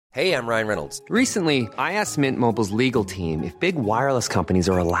Hey, I'm Ryan Reynolds. Recently, I asked Mint Mobile's legal team if big wireless companies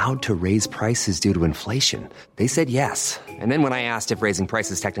are allowed to raise prices due to inflation. They said yes. And then when I asked if raising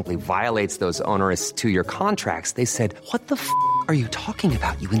prices technically violates those onerous two-year contracts, they said, "What the f*** are you talking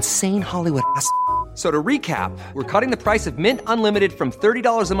about, you insane Hollywood ass?" So to recap, we're cutting the price of Mint Unlimited from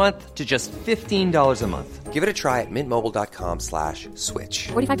 $30 a month to just $15 a month. Give it a try at mintmobile.com/switch.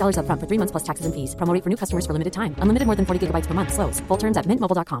 $45 up front for 3 months plus taxes and fees. Promo rate for new customers for limited time. Unlimited more than 40 gigabytes per month. Slows full terms at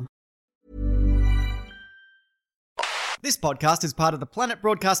mintmobile.com. This podcast is part of the Planet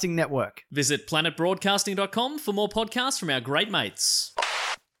Broadcasting Network. Visit planetbroadcasting.com for more podcasts from our great mates.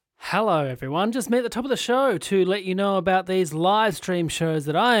 Hello everyone, just me at the top of the show to let you know about these live stream shows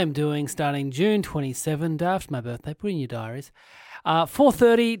that I am doing starting June 27, day after my birthday. Put in your diaries.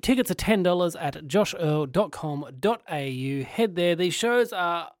 4:30, tickets are $10 at joshearl.com.au. Head there. These shows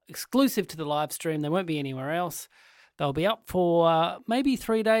are exclusive to the live stream. They won't be anywhere else. They'll be up for maybe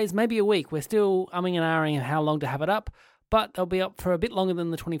 3 days, maybe a week. We're still umming and ahhing how long to have it up, but they'll be up for a bit longer than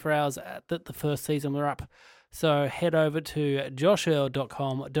the 24 hours that the first season were up. So head over to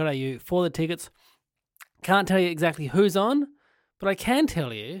joshearl.com.au for the tickets. Can't tell you exactly who's on, but I can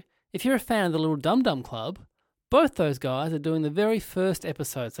tell you, if you're a fan of the Little Dum Dum Club, both those guys are doing the very first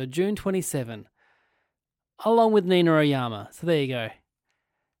episode, so June 27, along with Nina Oyama. So there you go.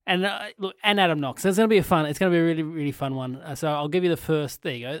 And look, and Adam Knox. So it's going to be it's going to be a really, really fun one. So I'll give you the first,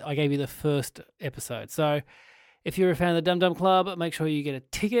 there you go. I gave you the first episode. So if you're a fan of the Dum Dum Club, make sure you get a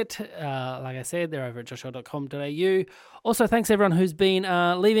ticket. Like I said, they're over at joshearl.com.au. Also, thanks everyone who's been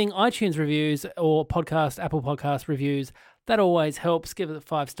leaving iTunes reviews or Apple Podcast reviews. That always helps. Give it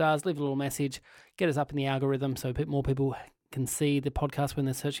 5 stars, leave a little message, get us up in the algorithm so a bit more people can see the podcast when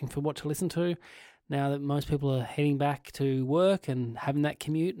they're searching for what to listen to. Now that most people are heading back to work and having that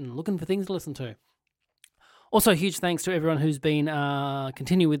commute and looking for things to listen to. Also, huge thanks to everyone who's been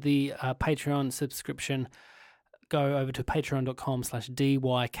continue with the Patreon subscription. Go over to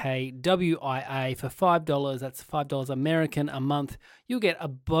patreon.com/DYKWIA for $5. That's $5 American a month. You'll get a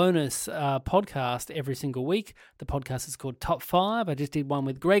bonus podcast every single week. The podcast is called Top 5. I just did one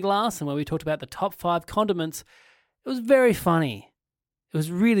with Greg Larson where we talked about the top 5 condiments. It was very funny. It was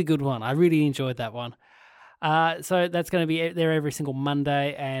a really good one. I really enjoyed that one. So that's going to be there every single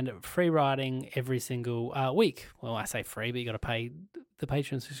Monday and free writing every single week. Well, I say free, but you got to pay the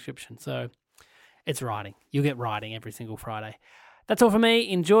Patreon subscription. So it's writing. You'll get writing every single Friday. That's all for me.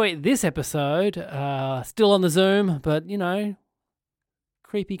 Enjoy this episode. Still on the Zoom, but, you know,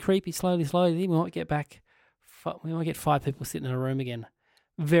 creepy, slowly. We might get 5 people sitting in a room again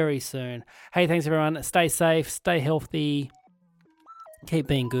very soon. Hey, thanks everyone. Stay safe. Stay healthy. Keep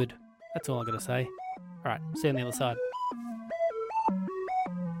being good. That's all I've got to say. All right, see you on the other side.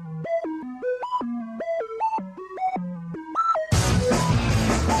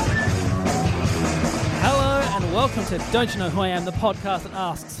 Hello and welcome to Don't You Know Who I Am, the podcast that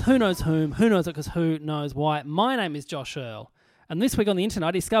asks who knows whom, who knows it because who knows why. My name is Josh Earl, and this week on the internet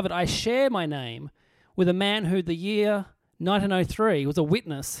I discovered I share my name with a man who the year 1903 was a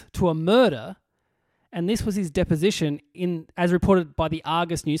witness to a murder, and this was his deposition as reported by the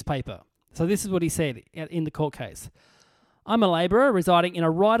Argus newspaper. So this is what he said in the court case. I'm a labourer residing in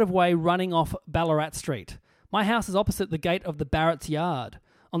a right-of-way running off Ballarat Street. My house is opposite the gate of the Barrett's yard.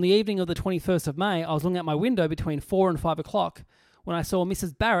 On the evening of the 21st of May, I was looking out my window between 4 and 5 o'clock when I saw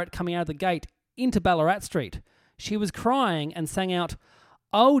Mrs. Barrett coming out of the gate into Ballarat Street. She was crying and sang out,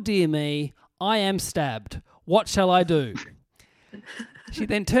 "Oh dear me, I am stabbed. What shall I do?" She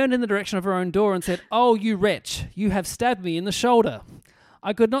then turned in the direction of her own door and said, "Oh, you wretch, you have stabbed me in the shoulder."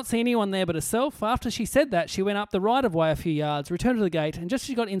 I could not see anyone there but herself. After she said that, she went up the right-of-way a few yards, returned to the gate, and just as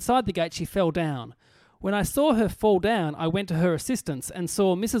she got inside the gate, she fell down. When I saw her fall down, I went to her assistance and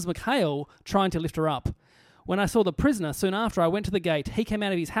saw Mrs. McHale trying to lift her up. When I saw the prisoner, soon after I went to the gate. He came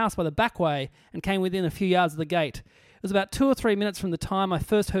out of his house by the back way and came within a few yards of the gate. It was about 2 or 3 minutes from the time I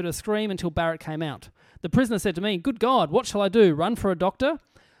first heard her scream until Barrett came out. The prisoner said to me, "Good God, what shall I do? Run for a doctor?"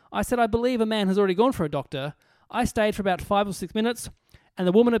 I said, "I believe a man has already gone for a doctor." I stayed for about 5 or 6 minutes, and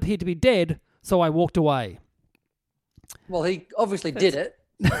the woman appeared to be dead, so I walked away. Well, he obviously did it.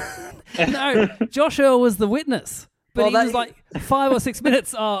 No, Josh Earl was the witness. But he was like 5 or 6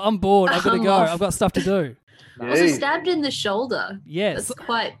 minutes, "Oh, I'm bored, I've got to go, I've got stuff to do." Also stabbed in the shoulder. Yes. That's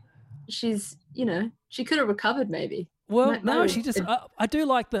quite, she could have recovered maybe. Well, no, she just, I do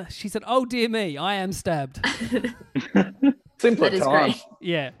like she said, "Oh dear me, I am stabbed." Simpler That is time. great.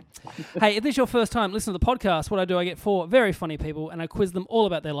 Yeah. Hey, if this is your first time listening to the podcast, what I do, I get 4 very funny people and I quiz them all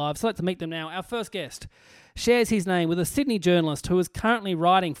about their lives. So let's meet them now. Our first guest shares his name with a Sydney journalist who is currently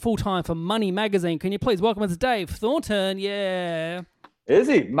writing full-time for Money Magazine. Can you please welcome us, Dave Thornton? Yeah. Is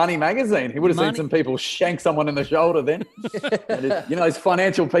he? Money Magazine. He would have Money- seen some people shank someone in the shoulder then. You know, those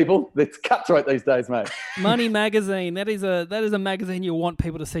financial people, it's cutthroat these days, mate. Money Magazine. That is a magazine you want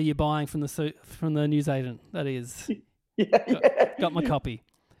people to see you buying from the newsagent. That is. Got my copy.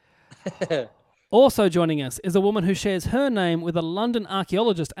 Also joining us is a woman who shares her name with a London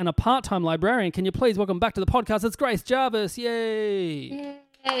archaeologist and a part-time librarian. Can you please welcome back to the podcast? It's Grace Jarvis. Yay!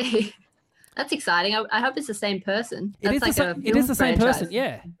 Yay. That's exciting. I hope it's the same person. It is the same person,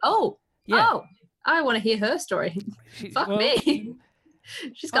 yeah. Oh, Yeah. oh, I want to hear her story. Fuck me.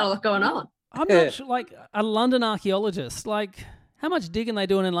 She's got a lot going on. I'm not sure, like, a London archaeologist, like, how much digging they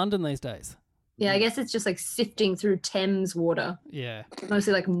doing in London these days? Yeah, I guess it's just like sifting through Thames water. Yeah.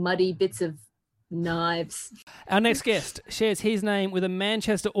 Mostly like muddy bits of knives. Our next guest shares his name with a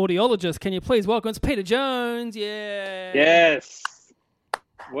Manchester audiologist. Can you please welcome? It's Peter Jones. Yeah. Yes.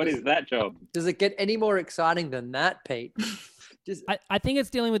 What is that job? Does it get any more exciting than that, Pete? I think it's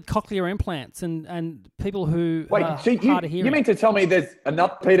dealing with cochlear implants and people who Wait, are so hard of hearing. you mean to tell me there's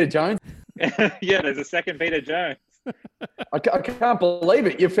another Peter Jones? Yeah, there's a second Peter Jones. I can't believe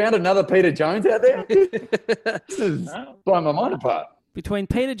it. You found another Peter Jones out there? This is blowing my mind apart. Between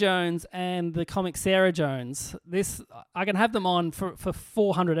Peter Jones and the comic Sarah Jones, I can have them on for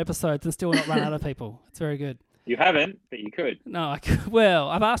 400 episodes and still not run out of people. It's very good. You haven't, but you could. No, well,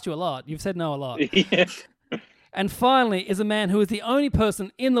 I've asked you a lot. You've said no a lot. Yeah. And finally is a man who is the only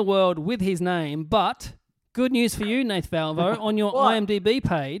person in the world with his name, but good news for you, Nath Valvo, on your IMDb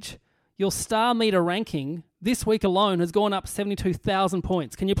page, your star meter ranking this week alone has gone up 72,000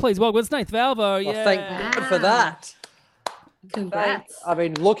 points. Can you please welcome? It's Nath Valvo. Well, Yeah. thank God for that. Congrats. I've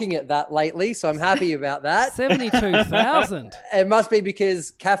been looking at that lately, so I'm happy about that. 72,000. It must be because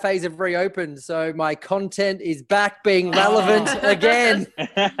cafes have reopened, so my content is back being relevant again.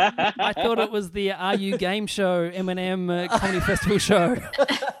 I thought it was the Are You Game Show M&M Comedy Festival show.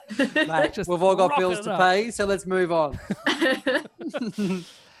 Mate, Just we've all got rock bills it to up. pay, so let's move on.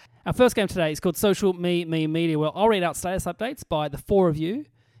 Our first game today is called Social Me Media. Well, I'll read out status updates by the four of you.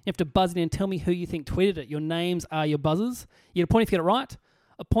 You have to buzz in and tell me who you think tweeted it. Your names are your buzzers. You get a point if you get it right,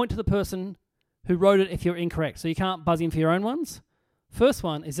 a point to the person who wrote it if you're incorrect. So you can't buzz in for your own ones. First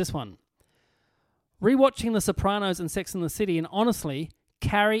one is this one. Rewatching The Sopranos and Sex and the City, and honestly,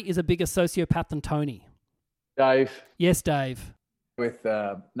 Carrie is a bigger sociopath than Tony. Dave, Yes, Dave. with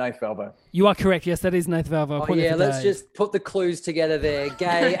Nath Valvo. You are correct. Yes, that is Nath Valvo. Oh, Point there yeah, for let's Dave. just put the clues together there.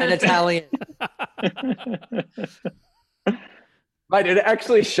 Gay and Italian. Mate, it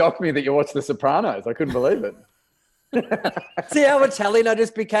actually shocked me that you watched The Sopranos. I couldn't believe it. See how Italian I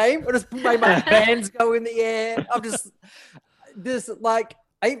just became? I just made my hands go in the air. I'm just like,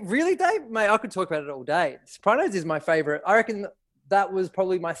 really, Dave? Mate, I could talk about it all day. Sopranos is my favorite. I reckon that was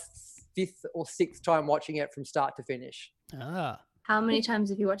probably my 5th or 6th time watching it from start to finish. Ah. How many times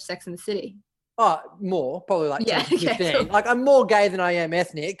have you watched Sex and the City? Oh, more, probably like 10 to okay, 15. cool. Like, I'm more gay than I am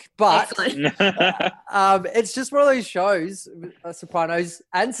ethnic, but Excellent. it's just one of those shows, Sopranos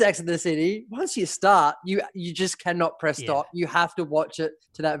and Sex and the City. Once you start, you just cannot press stop. You have to watch it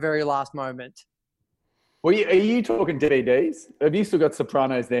to that very last moment. Well, are you talking DVDs? Have you still got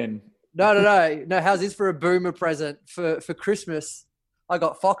Sopranos then? No. How's this for a boomer present for Christmas? I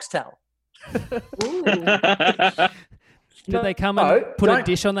got Foxtel. Did they come No, and put a don't-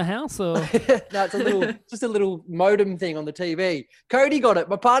 dish on the house? Or No, it's just a little modem thing on the TV. Cody got it.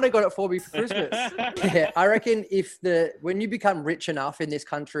 My partner got it for me for Christmas. Yeah, I reckon when you become rich enough in this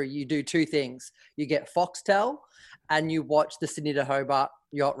country, you do 2 things. You get Foxtel and you watch the Sydney to Hobart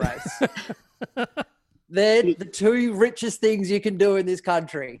yacht race. They're the 2 richest things you can do in this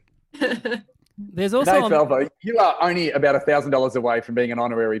country. there's also Nath Valvo, you are only about $1,000 away from being an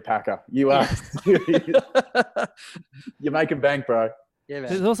honorary Packer. You are. You're making bank, bro. Yeah, man.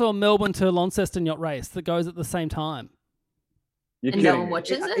 there's also a Melbourne to Launceston yacht race that goes at the same time. You're And kidding no one me.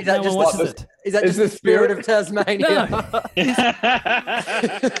 watches Is it? that No just one watches what, it. Is that Is just the the spirit spirit- of Tasmania?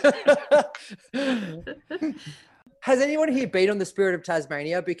 Has anyone here been on the Spirit of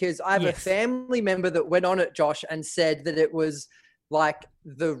Tasmania? Because I have a Yes. family member that went on it, Josh, and said that it was like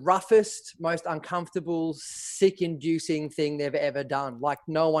the roughest, most uncomfortable, sick-inducing thing they've ever done. Like,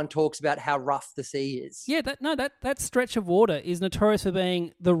 no one talks about how rough the sea is. Yeah, that stretch of water is notorious for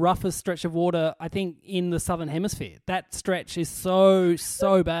being the roughest stretch of water, I think, in the Southern Hemisphere. That stretch is so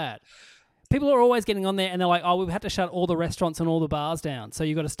bad. People are always getting on there and they're like, oh, we've had to shut all the restaurants and all the bars down, so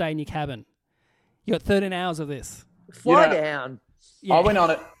you've got to stay in your cabin. You got 13 hours of this. Fly know, down. Yeah. I went on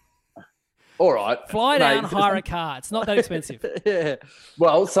it. All right. Fly mate, down, hire a car. It's not that expensive. Yeah.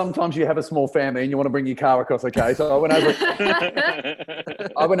 Well, sometimes you have a small family and you want to bring your car across. Okay, so I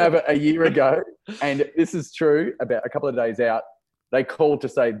went over a year ago, and this is true. About a couple of days out, they called to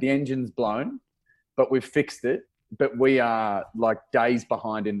say the engine's blown, but we've fixed it. But we are like days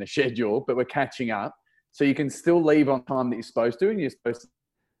behind in the schedule, but we're catching up. So you can still leave on time that you're supposed to, and you're supposed to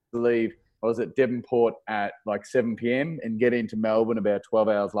leave, I was at Devonport at like 7 p.m. and get into Melbourne about 12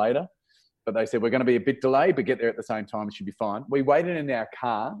 hours later. But they said, we're going to be a bit delayed, but get there at the same time. It should be fine. We waited in our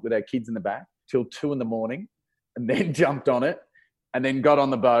car with our kids in the back till 2 a.m. and then jumped on it and then got on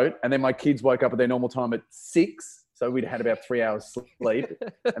the boat. And then my kids woke up at their normal time at 6. So we'd had about 3 hours sleep.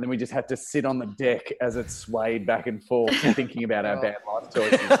 And then we just had to sit on the deck as it swayed back and forth thinking about our bad life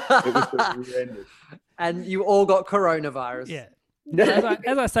choices. It was horrendous. And you all got coronavirus. Yeah.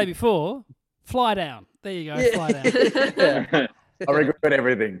 As I say before, fly down. There you go, fly down. Yeah. I regret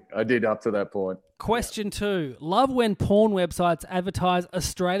everything I did up to that point. Question 2. Love when porn websites advertise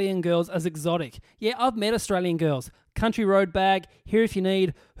Australian girls as exotic. Yeah, I've met Australian girls. Country road bag, here if you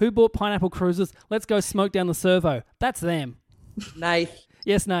need, who bought pineapple cruises, let's go smoke down the servo. That's them. Nath.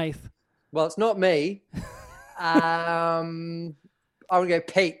 Yes, Nath. Well, it's not me. I'm going to go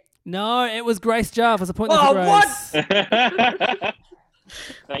Pete. No, it was Grace Jarvis. A point there for Grace. What?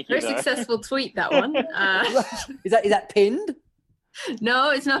 Thank you. Very successful tweet, that one. Is that pinned?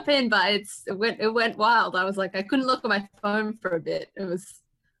 No, it's not pinned, but it went wild. I was like, I couldn't look at my phone for a bit. It was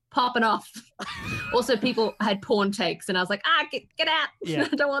popping off. Also, people had porn takes, and I was like, get out. Yeah.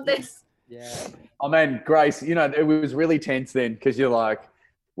 I don't want this. Yeah. Oh, man, Grace, it was really tense then because you're like,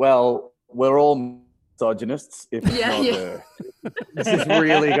 well, we're all misogynists if it's not her. This is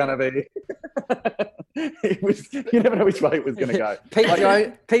really going to be... It was. You never know which way it was going to go.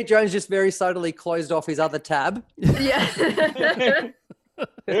 Pete Jones just very subtly closed off his other tab. Yeah.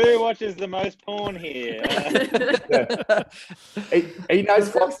 Who watches the most porn here? He knows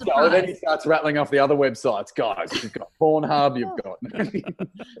Foxtel, and then he starts rattling off the other websites. Guys, you've got Pornhub, you've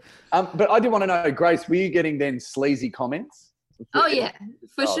got... But I do want to know, Grace, were you getting then sleazy comments? Oh, yeah,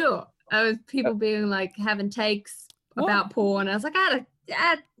 for sure. I was people being like, having takes about porn. I was like,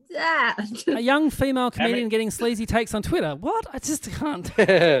 A young female comedian getting sleazy takes on Twitter. What? I just can't.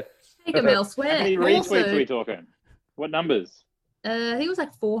 Take them elsewhere. How many retweets are we talking? What numbers? I think it was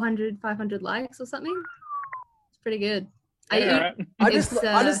like 400, 500 likes or something. It's pretty good. Yeah, I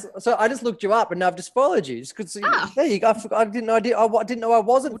just looked you up and I've just followed you. Just because there you go. I didn't know I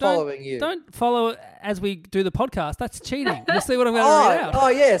wasn't following you. Don't follow as we do the podcast. That's cheating. You'll see what I'm going to read out. Oh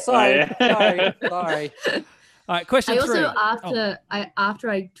yeah, sorry. All right, question 3. After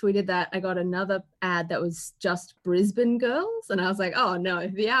I tweeted that, I got another ad that was just Brisbane girls, and I was like, oh no,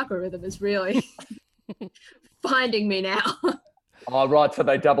 the algorithm is really finding me now. Oh right, so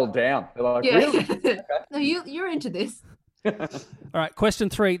they doubled down. They're like, really? Okay. No, you're into this. All right, question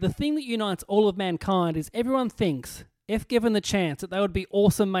 3. The thing that unites all of mankind is everyone thinks, if given the chance, that they would be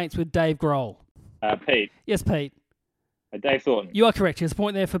awesome mates with Dave Grohl. Pete. Yes, Pete. Dave Thornton. You are correct. There's a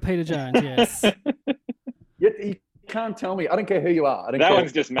point there for Peter Jones, yes. You can't tell me. I don't care who you are. That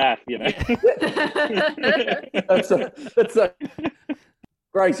one's just math, That's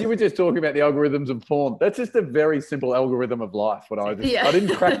Grace, you were just talking about the algorithms of porn. That's just a very simple algorithm of life. I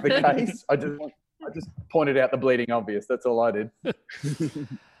didn't crack the case. I just pointed out the bleeding obvious. That's all I did.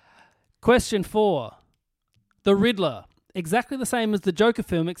 Question 4. The Riddler. Exactly the same as the Joker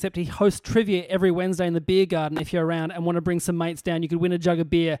film, except he hosts trivia every Wednesday in the beer garden. If you're around and want to bring some mates down, you could win a jug of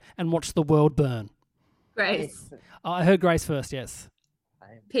beer and watch the world burn. Grace. I heard Grace first, yes.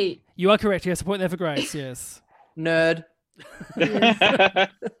 Pete. You are correct, yes. A point there for Grace, yes. Nerd. Yes.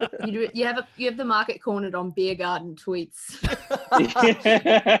 You have the market cornered on beer garden tweets.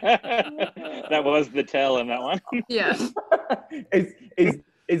 That was the tell in that one. Yeah.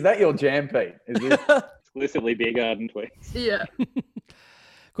 Is that your jam, Pete? Is this... Exclusively beer garden tweets. Yeah.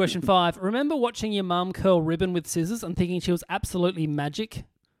 Question 5. Remember watching your mum curl ribbon with scissors and thinking she was absolutely magic?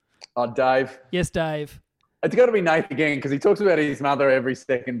 Oh, Dave. Yes, Dave. It's got to be Nath again because he talks about his mother every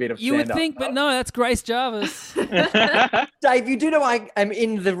second bit of You would think, but no, that's Grace Jarvis. Dave, you do know I am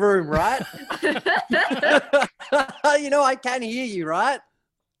in the room, right? You know I can hear you, right?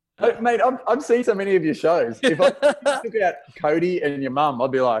 Mate, I've seen so many of your shows. If I took out Cody and your mum,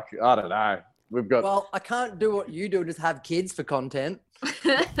 I'd be like, I don't know. We've got... Well, I can't do what you do, just have kids for content.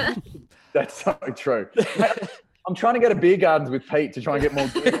 That's so true. Mate, I'm trying to go to beer gardens with Pete to try and get more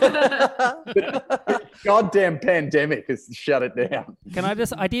beer. But goddamn pandemic has shut it down.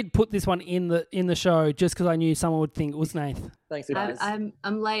 I did put this one in the show just because I knew someone would think it was Nath. Thanks, guys. I'm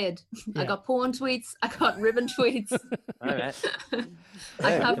layered. Yeah. I got porn tweets. I got ribbon tweets. All right.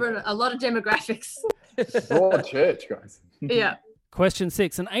 I cover a lot of demographics. Broad church, guys. Yeah. Question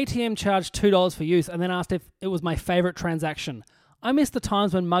 6. An ATM charged $2 for use and then asked if it was my favourite transaction. I miss the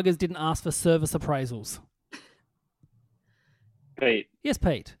times when muggers didn't ask for service appraisals. Pete. Yes,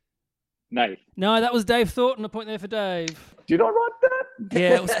 Pete. No. No, that was Dave Thornton. A point there for Dave. Did I write that?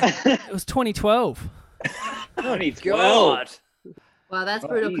 Yeah, it was 2012. 2012. Wow, that's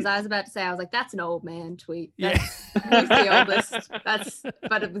brutal because I was about to say, I was like, that's an old man tweet. Yeah. Who's the oldest?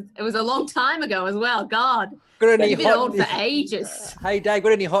 But it was a long time ago as well. God. Got any You've been hot- old for ages. Hey, Dave,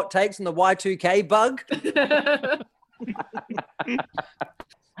 got any hot takes on the Y2K bug?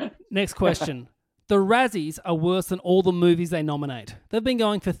 Next question. The Razzies are worse than all the movies they nominate. They've been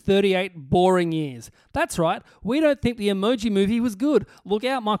going for 38 boring years. That's right. We don't think the Emoji Movie was good. Look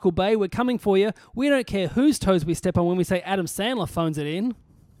out, Michael Bay. We're coming for you. We don't care whose toes we step on when we say Adam Sandler phones it in.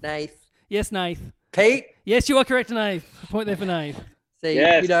 Nath. Yes, Nath. Pete? Yes, you are correct, Nath. A point there for Nath. See,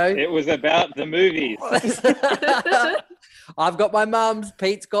 Yes, you know. it was about the movies. I've got my mum's.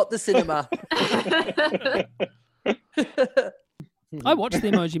 Pete's got the cinema. I watched the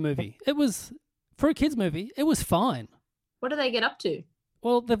Emoji Movie. It was, for a kids movie, it was fine. What do they get up to?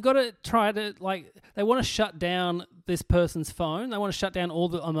 Well, they've got to try to, they want to shut down this person's phone. They want to shut down all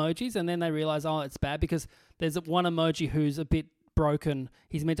the emojis, and then they realize, oh, it's bad because there's one emoji who's a bit broken.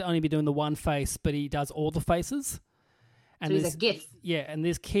 He's meant to only be doing the one face, but he does all the faces. And So he's this- a GIF. Yeah, and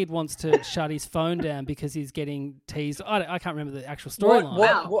this kid wants to shut his phone down because he's getting teased. I can't remember the actual storyline.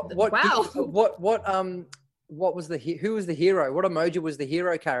 What was who was the hero? What emoji was the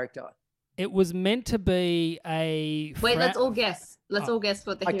hero character? It was meant to be a... Wait, let's all guess. Let's all guess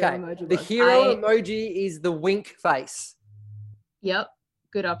what the hero emoji was. The hero emoji is the wink face. Yep.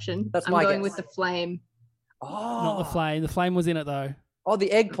 Good option. That's I'm my going guess. with the flame. Oh, Not the flame. The flame was in it, though. Oh,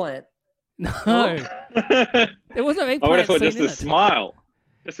 the eggplant. No. There was no eggplant I would have thought scene just in a it. smile.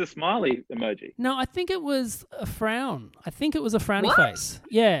 Just a smiley emoji. No, I think it was a frown. I think it was a frowny What? face.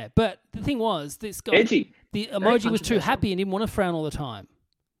 Yeah, but the thing was, this guy... Edgy. The emoji was too controversial. happy and didn't want to frown all the time.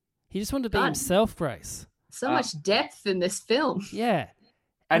 He just wanted to be God. himself, Grace. So much depth in this film. Yeah.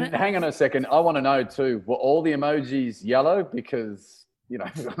 And hang on a second. I want to know too, were all the emojis yellow? Because, you know,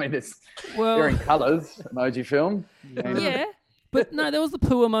 I mean, they're in colours, emoji film. And- Yeah. But no, there was the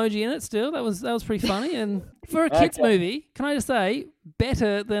poo emoji in it still. That was pretty funny. And for a kids movie, can I just say,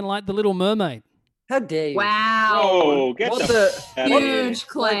 better than like The Little Mermaid. How dare you? Wow. Oh, get What the the- out of here. Huge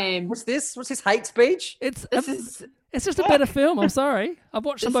claim. What's this? What's this hate speech? It's This is just a better film. I'm sorry. I've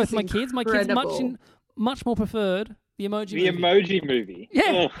watched them This both is with my kids. My kids incredible. much more preferred the emoji The movie. Emoji Movie.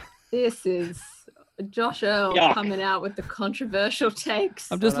 Yeah. Oh. this is Josh Earl Yuck. coming out with the controversial takes.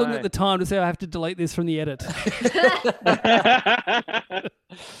 I'm just looking at the time to see I have to delete this from the edit.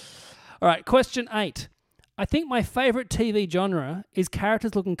 All right, question 8. I think my favourite TV genre is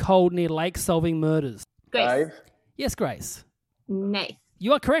characters looking cold near lakes solving murders. Grace. Dave? Yes, Grace. Nath.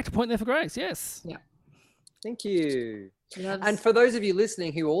 You are correct. A point there for Grace. Yes. Yeah. Thank you. Loves- And for those of you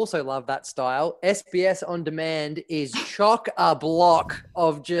listening who also love that style, SBS On Demand is chock a block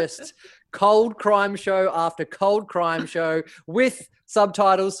of just cold crime show after cold crime show with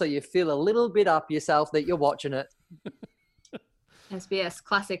subtitles so you feel a little bit up yourself that you're watching it. SBS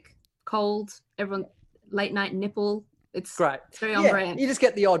classic cold. Everyone late night nipple. It's Great. It's very on Yeah, brand. you just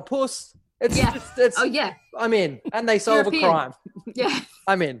get the odd puss. It's, Yeah. it's, Oh yeah. I'm in. And they solve European. a crime. Yeah.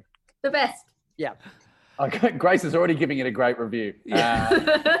 I'm in. The best. Yeah. Okay, Grace is already giving it a great review. Yeah.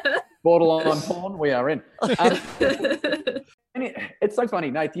 Borderline porn, we are in. And it's so funny,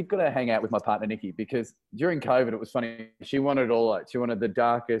 Nate. You've got to hang out with my partner Nikki because during COVID, it was funny. She wanted all like she wanted the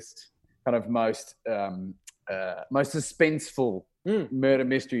darkest, kind of most suspenseful murder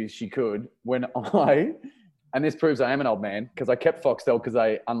mysteries she could. When and this proves I am an old man because I kept Foxtel because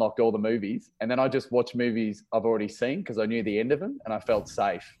I unlocked all the movies, and then I just watched movies I've already seen because I knew the end of them and I felt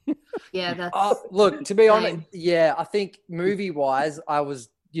safe. Yeah, that's Look, to be honest, Same. yeah, I think movie-wise, I was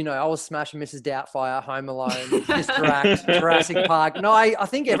smashing Mrs. Doubtfire, Home Alone, Distract, Jurassic Park. No, I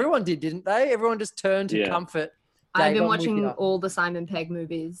think everyone did, didn't they? Everyone just turned to Yeah. comfort. I've Dave, been I'm with watching you. all the Simon Pegg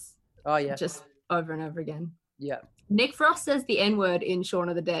movies Oh, yeah. just over and over again. Yeah. Nick Frost says the N word in Shaun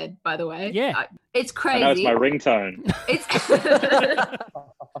of the Dead, by the way. Yeah. It's I crazy. know it's my ringtone. It's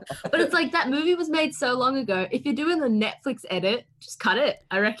but it's like that movie was made so long ago. If you're doing the Netflix edit, just cut it.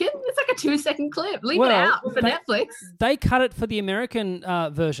 I reckon it's like a 2-second clip. Leave it Well, out for Netflix. They cut it for the American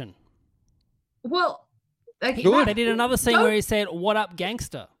version. Well, like, Good. They did another scene Don't- where he said, "What up,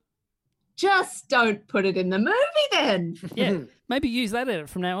 gangster?" just don't put it in the movie then. Yeah. Maybe use that edit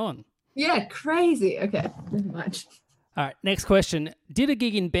from now on. Yeah, crazy. Okay, never mind. All right, next question. Did a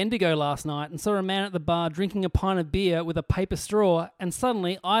gig in Bendigo last night and saw a man at the bar drinking a pint of beer with a paper straw, and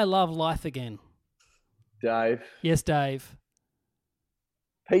suddenly I love life again. Dave, Yes, Dave.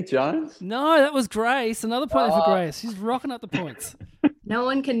 Pete Jones. No, that was Grace. Another point there for Grace. She's rocking up the points. No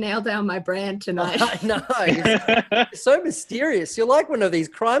one can nail down my brand tonight. I know. It's so mysterious. You're like one of these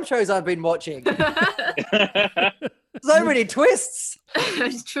crime shows I've been watching. So many twists. I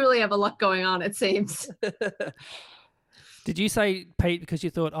just truly have a lot going on, it seems. Did you say, Pete, because you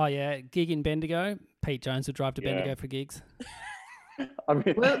thought, oh, yeah, gig in Bendigo? Pete Jones would drive to Yeah. Bendigo for gigs. I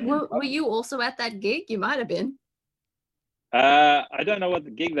mean, Were you also at that gig? You might have been. I don't know what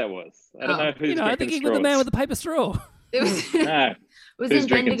the gig that was. I don't Oh. know who's You know, the drinking gig with the man straws. with the paper straw. It was, No. it was Who's in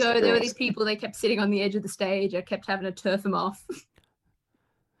drinking Bendigo. There were straws? these people, they kept sitting on the edge of the stage. I kept having to turf them off. It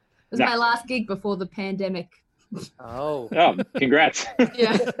was No. my last gig before the pandemic. Oh. Oh, congrats.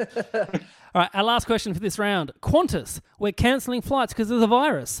 Yeah. All right, our last question for this round. Qantas, we're cancelling flights because of the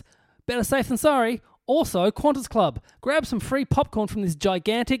virus. Better safe than sorry. Also, Qantas Club, grab some free popcorn from this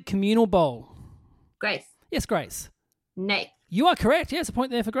gigantic communal bowl. Grace. Yes, Grace. Nate. You are correct. Yes, a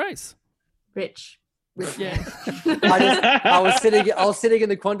point there for Grace. Rich. Yeah. I was sitting in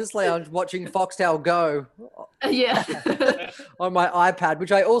the Qantas lounge watching Foxtel Go Yeah. on my iPad,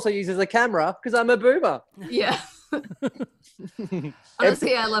 which I also use as a camera because I'm a boomer. Yeah.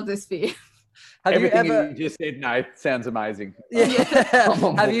 Honestly, I love this for you. Have you everything ever? you just said, no, sounds amazing. Yeah.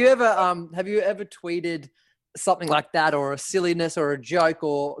 on have board. you ever tweeted something like that, or a silliness or a joke,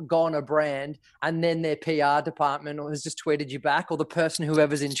 or gone a brand, and then their PR department has just tweeted you back, or the person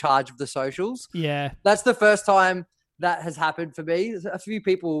whoever's in charge of the socials? Yeah. That's the first time that has happened for me. There's a few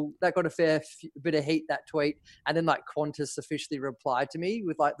people that got a fair bit of heat that tweet, and then like Qantas officially replied to me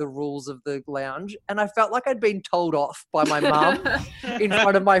with like the rules of the lounge, and I felt like I'd been told off by my mum in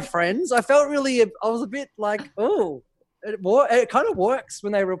front of my friends. I was a bit like, oh, it kind of works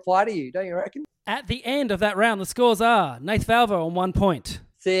when they reply to you, don't you reckon? At the end of that round, the scores are Nath Valvo on 1 point.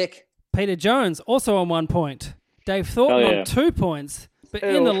 Sick. Peter Jones also on 1 point. Dave Thornton Hell yeah. on 2 points. But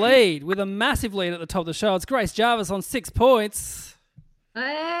in the lead, with a massive lead at the top of the show, it's Grace Jarvis on 6 points.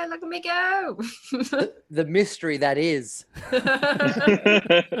 Hey, look at me go. The mystery that is.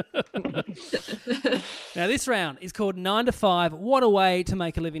 Now, this round is called 9 to 5. What a way to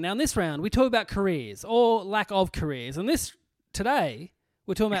make a living. Now, in this round, we talk about careers or lack of careers. And today,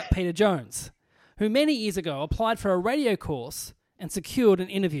 we're talking about Peter Jones, who many years ago applied for a radio course and secured an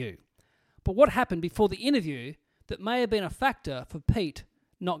interview. But what happened before the interview that may have been a factor for Pete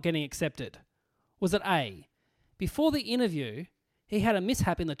not getting accepted? Was it A, before the interview, he had a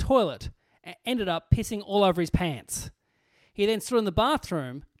mishap in the toilet and ended up pissing all over his pants? He then stood in the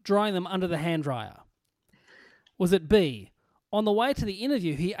bathroom drying them under the hand dryer. Was it B, on the way to the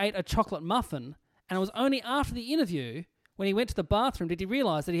interview, he ate a chocolate muffin, and it was only after the interview, when he went to the bathroom, did he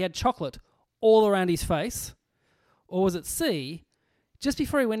realise that he had chocolate all around his face? Or was it C, just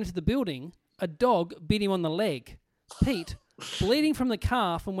before he went into the building, a dog bit him on the leg? Pete, bleeding from the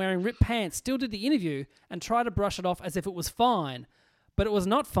calf and wearing ripped pants, still did the interview and tried to brush it off as if it was fine, but it was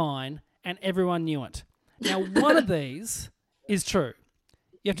not fine, and everyone knew it. Now, one of these is true.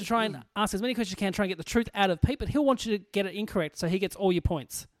 You have to try and ask as many questions as you can, try and get the truth out of Pete, but he'll want you to get it incorrect, so he gets all your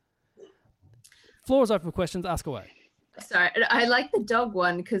points. Floor is open for questions. Ask away. Sorry, I like the dog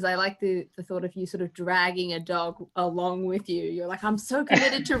one because I like the thought of you sort of dragging a dog along with you. You're like, I'm so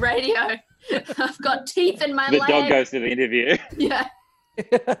committed to radio. I've got teeth in my The leg. dog goes to the interview. Yeah.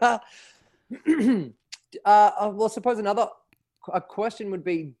 Well, suppose a question would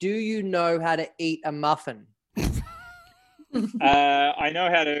be, do you know how to eat a muffin? I know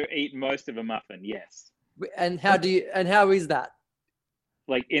how to eat most of a muffin, yes. And how is that?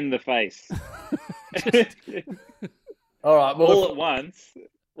 Like in the face. All right. Well, All at once.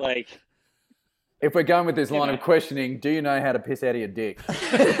 Like, if we're going with this line of questioning, do you know how to piss out of your dick?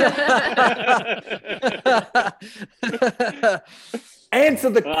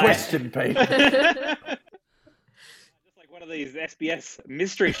 Answer the question, Pete. just like one of these SBS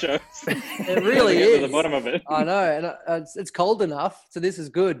mystery shows. It really Get to is. the bottom of it. I know, and it's cold enough, so this is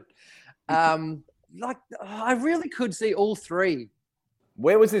good. I really could see all three.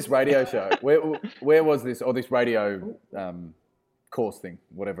 Where was this radio show? Where was this, or this radio course thing,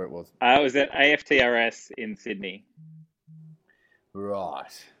 whatever it was? I was at AFTRS in Sydney.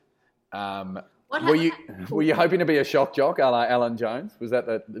 Right. What Were you hoping to be a shock jock, a la Alan Jones? Was that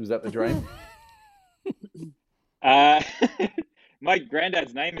the dream? My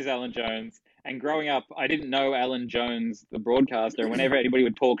granddad's name is Alan Jones, and growing up, I didn't know Alan Jones, the broadcaster. Whenever anybody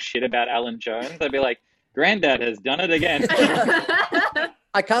would talk shit about Alan Jones, I'd be like, "Granddad has done it again."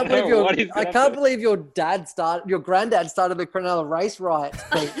 I can't believe your granddad started the Cronulla race riots.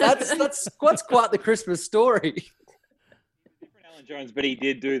 That's quite the Christmas story. Different Alan Jones, but he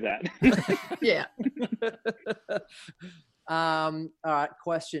did do that. Yeah. All right,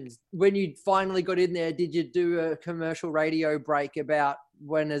 questions. When you finally got in there, did you do a commercial radio break about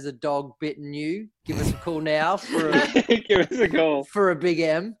when has a dog bitten you? Give us a call now Give us a call. for a big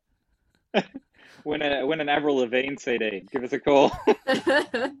M. Win an Avril Lavigne CD. Give us a call.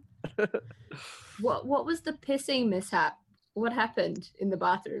 What was the pissing mishap? What happened in the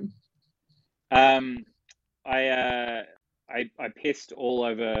bathroom? I pissed all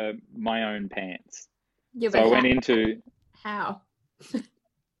over my own pants. Yeah, So I went into. How?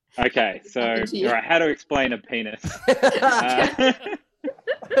 Okay, so Happened to you? all right, how to explain a penis?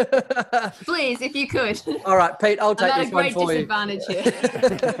 Please, if you could. All right, Pete, I'll I'm take at a this one great for you. disadvantage here.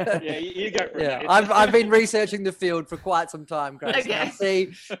 Yeah, you go for it. Yeah, mate. I've been researching the field for quite some time, Grace. Okay. I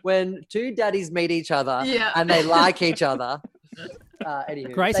see when two daddies meet each other Yeah. and they like each other.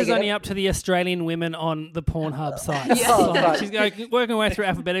 Anywho, Grace they is get only it. up to the Australian women on the Pornhub site. Yeah. Oh, So right. she's working her way through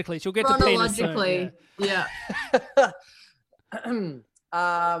alphabetically. She'll get to penis soon. Chronologically, yeah.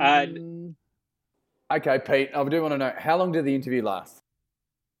 Okay, Pete, I do want to know, how long did the interview last?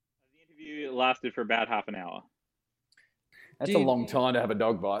 The interview lasted for about half an hour. That's a long time to have a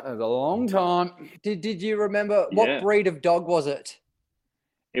dog bite. That's a long time. Did you remember what Yeah. breed of dog was it?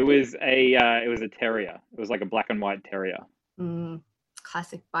 It was a terrier. It was like a black and white terrier.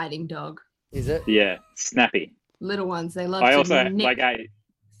 Classic biting dog. Is it? Yeah, snappy. Little ones, they love I to also nick.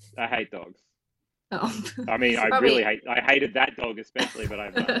 I hate dogs. Oh. I mean, I Probably- really hated that dog especially, but I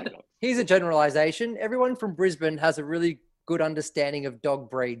like dogs. Here's a generalization. Everyone from Brisbane has a really good understanding of dog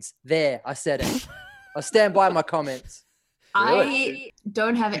breeds. There, I said it. I stand by my comments. I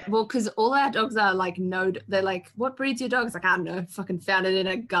don't have it. Well, because all our dogs are like they're like, what breed's your dog? It's like, I don't know. Fucking found it in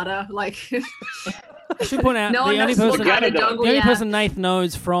a gutter. Like, I should point out no the one only knows what person, kind of dog the we only have. person Nath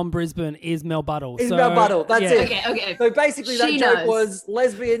knows from Brisbane is Mel Buttle. Is so, Mel Buttle. That's yeah. it. Okay. So basically, that She joke knows. was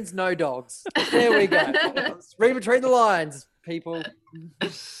lesbians, no dogs. There we go. Read between the lines, people.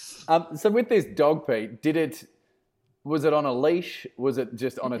 So with this dog, Pete, was it on a leash? Was it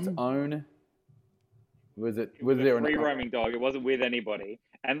just on its own? Was there a free roaming dog? It wasn't with anybody,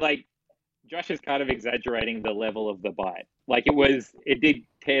 and like Josh is kind of exaggerating the level of the bite. Like it did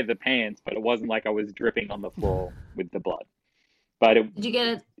tear the pants, but it wasn't like I was dripping on the floor with the blood. But Did you get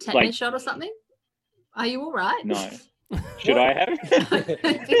a tetanus like- shot or something? Are you all right? no, should I have?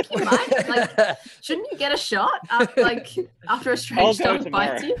 I think you might. Like, shouldn't you get a shot after a I'll strange go dog tomorrow.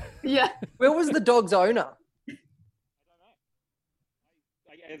 bites you? Yeah. Where was the dog's owner?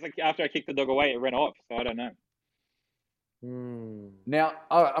 It's like after I kicked the dog away, it ran off. So I don't know. Now,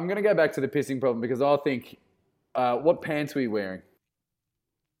 I'm going to go back to the pissing problem because I think, what pants were you wearing?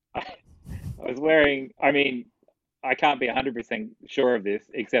 I was wearing. I mean, I can't be 100% sure of this,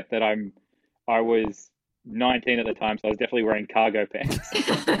 except that I was 19 at the time, so I was definitely wearing cargo pants.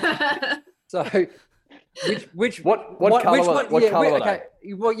 So, which What colour were they? Okay.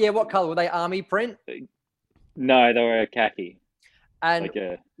 What color were they? Army print. No, they were khaki. And Like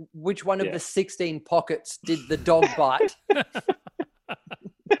a which one of yeah. the 16 pockets did the dog bite?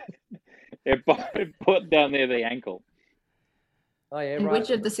 it put down near the ankle. Oh yeah, And right. which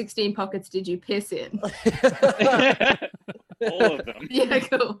of the 16 pockets did you piss in? All of them. Yeah,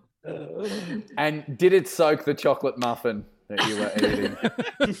 cool. And did it soak the chocolate muffin that you were eating?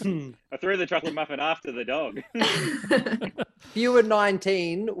 I threw the chocolate muffin after the dog. If you were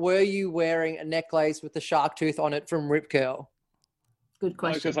 19, were you wearing a necklace with the shark tooth on it from Rip Curl? Good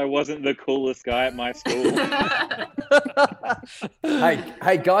question. Because I wasn't the coolest guy at my school.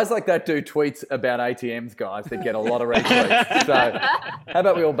 hey, guys like that do tweets about ATMs, guys, that get a lot of retweets. So how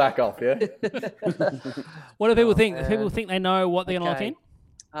about we all back off, yeah? What do people think? Do man. people think they know what they're going to lock Okay. in?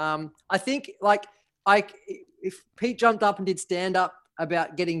 I think if Pete jumped up and did stand up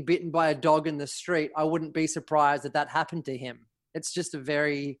about getting bitten by a dog in the street, I wouldn't be surprised that happened to him. It's just a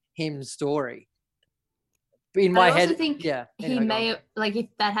very him story. In my I also head, think yeah. he Anyway, go may on. have, like, if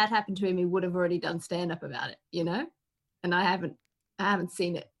that had happened to him, he would have already done stand up about it, you know? And I haven't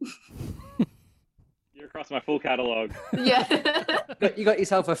seen it. You're across my full catalogue. Yeah. You got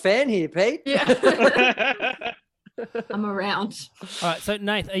yourself a fan here, Pete. Yeah. I'm around. All right, so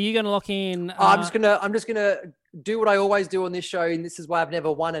Nath, are you going to lock in? I'm just gonna do what I always do on this show, and this is why I've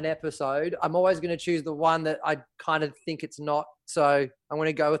never won an episode. I'm always gonna choose the one that I kind of think it's not. So I'm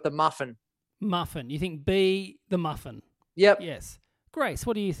gonna go with the muffin. Muffin. You think B, the muffin? Yep. Yes. Grace,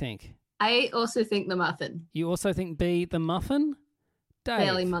 what do you think? I also think the muffin. You also think B, the muffin? Dave.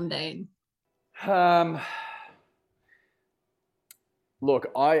 Fairly mundane.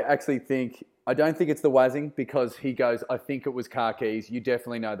 Look, I don't think it's the wazzing because he goes, I think it was car keys. You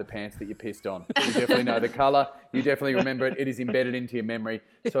definitely know the pants that you pissed on. You definitely know the colour. You definitely remember it. It is embedded into your memory.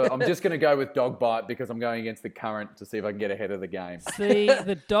 So I'm just going to go with dog bite because I'm going against the current to see if I can get ahead of the game. See,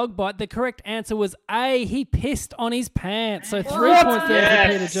 the dog bite. The correct answer was A. He pissed on his pants. So 3 points there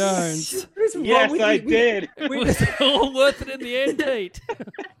for Peter Jones. Yes, I did. It was all worth it in the end, Pete.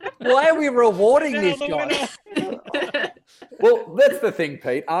 Why are we rewarding this, Josh? Well, that's the thing,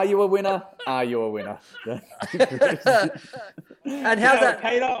 Pete. Are you a winner? Are you a winner? And how's that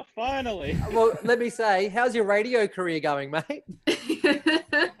paid off finally? Well, let me say, how's your radio career going, mate?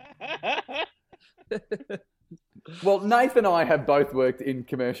 Well, Nathan and I have both worked in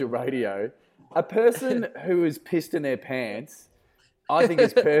commercial radio. A person who is pissed in their pants, I think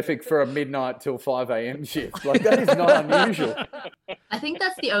is perfect for a midnight till 5 a.m. shift. Like, that is not unusual. I think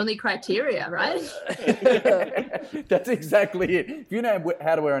that's the only criteria, right? That's exactly it. If you know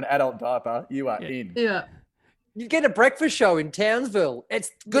how to wear an adult diaper, you are in. Yeah. You get a breakfast show in Townsville.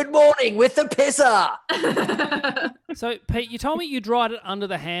 It's Good Morning with the Pisser. So, Pete, you told me you dried it under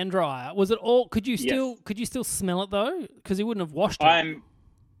the hand dryer. Was it all? Could you still smell it though? Because you wouldn't have washed it. No, I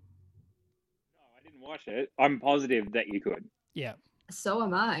didn't wash it. I'm positive that you could. Yeah. So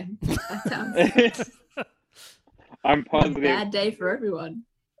am I. That sounds I'm a positive. bad day for everyone.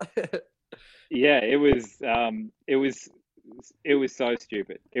 Yeah, it was so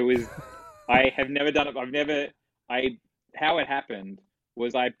stupid. It was. I have never done it. How it happened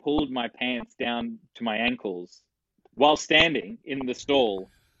was I pulled my pants down to my ankles while standing in the stall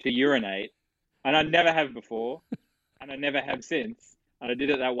to urinate, and I never have before, and I never have since. And I did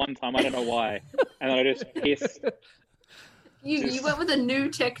it that one time. I don't know why, and I just pissed. You went with a new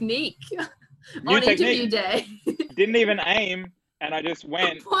technique on interview day. Didn't even aim, and I just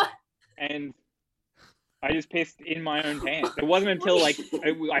went. What? And I just pissed in my own pants. It wasn't until I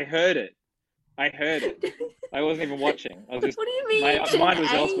heard it. I wasn't even watching. I was just. What do you mean? My you mind was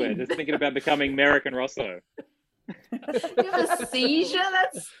didn't elsewhere, aim? just thinking about becoming Merrick and Rosso. You have a seizure?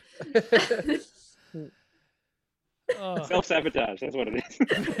 That's Self-sabotage. That's what it is.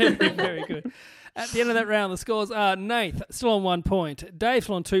 Very, very good. At the end of that round, the scores are Nath still on 1 point, Dave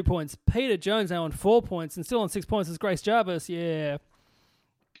still on 2 points, Peter Jones now on 4 points, and still on 6 points is Grace Jarvis. Yeah.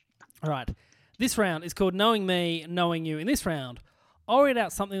 All right. This round is called Knowing Me, Knowing You. In this round, I'll read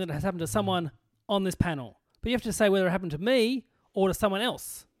out something that has happened to someone on this panel, but you have to say whether it happened to me or to someone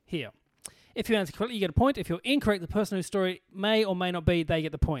else here. If you answer correctly, you get a point. If you're incorrect, the person whose story may or may not be, they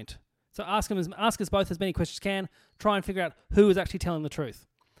get the point. So ask us both as many questions as you can. Try and figure out who is actually telling the truth.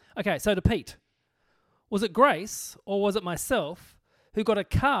 Okay, so to Pete. Was it Grace or was it myself who got a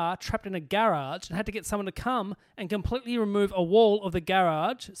car trapped in a garage and had to get someone to come and completely remove a wall of the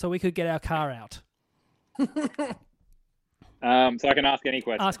garage so we could get our car out? So I can ask any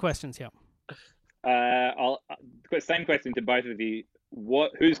question. Ask questions, yeah. Same question to both of you.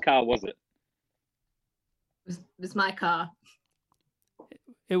 Whose car was it? it was my car.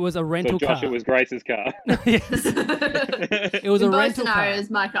 It was a rental So Josh, car. it was Grace's car. Yes. It was In a both rental car. scenarios,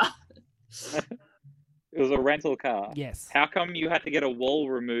 my car. It was a rental car. Yes. How come you had to get a wall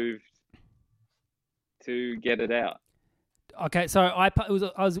removed to get it out? Okay, so I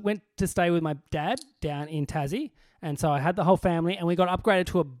went to stay with my dad down in Tassie, and so I had the whole family, and we got upgraded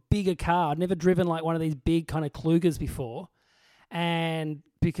to a bigger car. I'd never driven like one of these big kind of Klugers before, and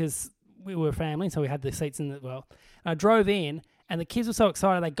because we were a family, so we had the seats in the and I drove in, and the kids were so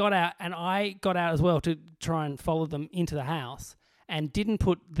excited they got out, and I got out as well to try and follow them into the house, and didn't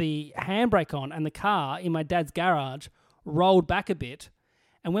put the handbrake on, and the car in my dad's garage rolled back a bit,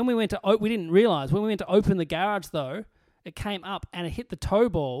 and when we went to we didn't realise when we went to open the garage though. It came up and it hit the tow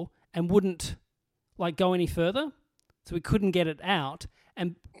ball and wouldn't like go any further. So we couldn't get it out.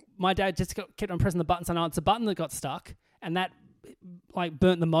 And my dad just kept on pressing the button. So no, it's a button that got stuck and that like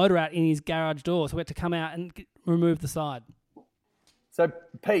burnt the motor out in his garage door. So we had to come out and remove the side. So,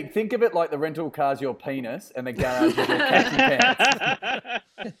 Pete, think of it like the rental car's your penis and the garage is your khaki pants.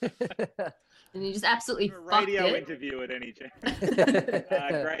 And you just absolutely fucked Radio it. interview at any chance.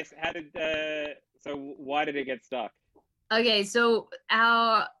 Grace, why did it get stuck? Okay, so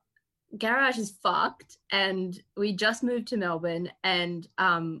our garage is fucked, and we just moved to Melbourne, and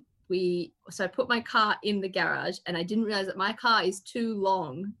so I put my car in the garage, and I didn't realize that my car is too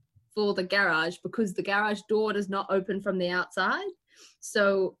long for the garage because the garage door does not open from the outside.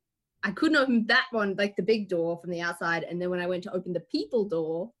 So I couldn't open that one, like the big door from the outside, and then when I went to open the people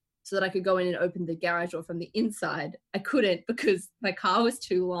door so that I could go in and open the garage door from the inside, I couldn't because my car was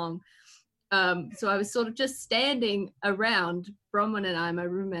too long. So I was sort of just standing around, Bronwyn and I, my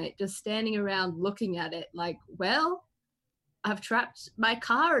roommate, just standing around looking at it like, well, I've trapped my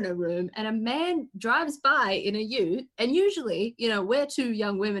car in a room and a man drives by in a ute. And usually, you know, we're two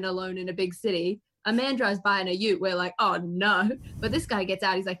young women alone in a big city. A man drives by in a ute. We're like, oh no. But this guy gets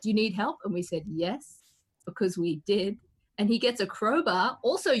out. He's like, do you need help? And we said, yes, because we did. And he gets a crowbar,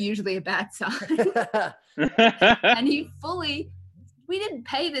 also usually a bad sign. And we didn't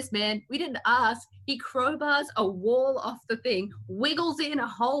pay this man. We didn't ask. He crowbars a wall off the thing, wiggles in a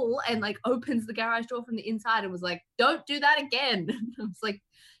hole and like opens the garage door from the inside and was like, don't do that again. I was like,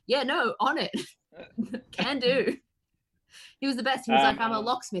 yeah, no, on it. Can do. He was the best. He was like, I'm a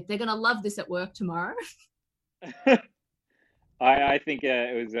locksmith. They're going to love this at work tomorrow. I think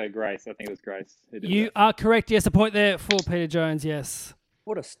it was Grace. I think it was Grace. You are correct. Yes, a point there for Peter Jones. Yes.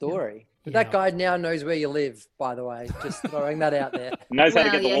 What a story. But that guy now knows where you live, by the way. Just throwing that out there. Knows how to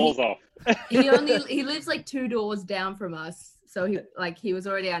get the walls off. He lives like 2 doors down from us. So he was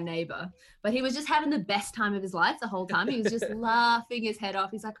already our neighbor. But he was just having the best time of his life the whole time. He was just laughing his head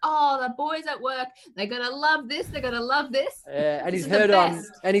off. He's like, oh, the boys at work, they're gonna love this, they're gonna love this. Yeah, and he's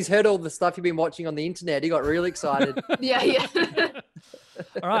heard all the stuff you've been watching on the internet. He got real excited. Yeah.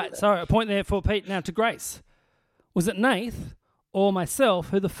 All right, so a point there for Pete. Now to Grace. Was it Nath or myself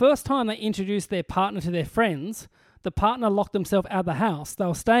who the first time they introduced their partner to their friends, the partner locked themselves out of the house they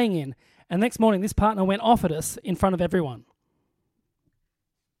were staying in, and next morning this partner went off at us in front of everyone?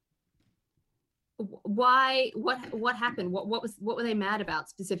 Why? What happened? What were they mad about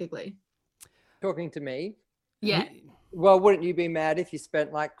specifically? Talking to me? Yeah. Well, wouldn't you be mad if you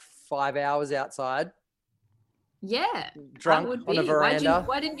spent like 5 hours outside? Yeah. Drunk on a veranda?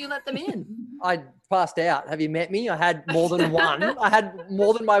 Why didn't you let them in? I passed out. Have you met me? I had more than one. I had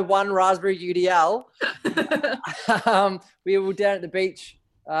more than my one raspberry UDL. We were down at the beach,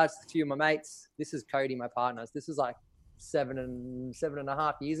 a few of my mates. This is Cody, my partner. This is like seven and a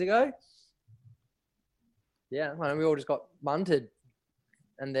half years ago. Yeah, and we all just got munted.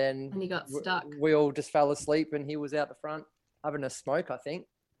 And then he got stuck. We all just fell asleep and he was out the front having a smoke, I think.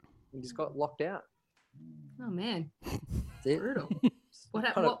 He just got locked out. Oh man. That's it. Brutal. What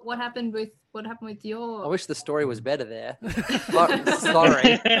happened with your... I wish the story was better there.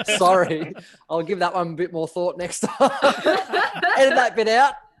 Sorry. I'll give that one a bit more thought next time. Edit that bit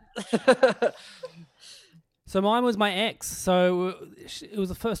out. So mine was my ex. So it was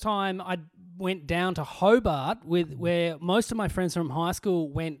the first time I went down to Hobart where most of my friends from high school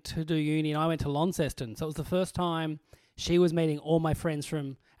went to do uni and I went to Launceston. So it was the first time she was meeting all my friends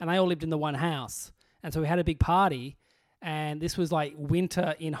and they all lived in the one house. And so we had a big party. And this was like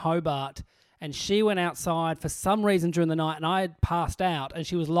winter in Hobart, and she went outside for some reason during the night, and I had passed out, and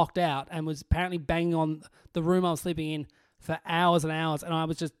she was locked out and was apparently banging on the room I was sleeping in for hours and hours, and I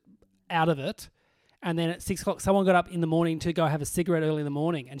was just out of it. And then at 6 o'clock, someone got up in the morning to go have a cigarette early in the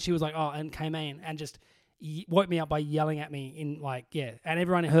morning, and she was like, and came in and just woke me up by yelling at me and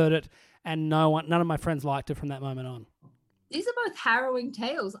everyone heard it, and none of my friends liked it from that moment on. These are both harrowing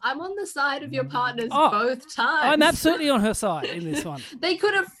tales. I'm on the side of your partners both times. I'm absolutely on her side in this one. They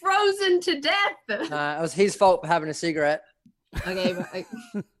could have frozen to death. It was his fault for having a cigarette. Okay. All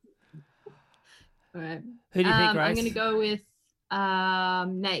right. Who do you think, Grace? I'm going to go with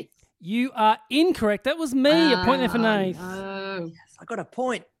Nath. You are incorrect. That was me. A point there for Nath. Oh. Yes, I got a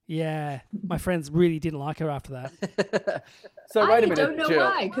point. Yeah. My friends really didn't like her after that. So wait a minute, I don't know Jill.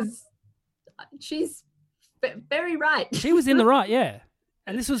 why, because she's... very right. She was in the right, yeah.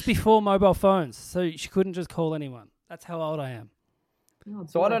 And this was before mobile phones, so she couldn't just call anyone. That's how old I am.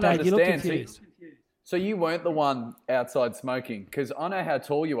 So I don't Dave, you look understand. confused. So you weren't the one outside smoking, because I know how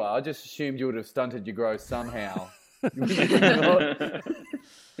tall you are. I just assumed you would have stunted your growth somehow.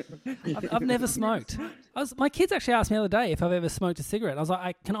 I've never smoked. My kids actually asked me the other day if I've ever smoked a cigarette. I was like,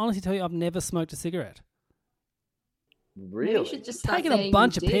 I can honestly tell you I've never smoked a cigarette. Really? You should just Taken a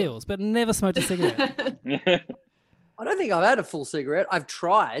bunch of pills, but never smoked a cigarette. I don't think I've had a full cigarette. I've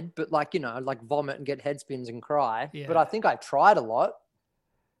tried, but like vomit and get head spins and cry. Yeah. But I think I tried a lot.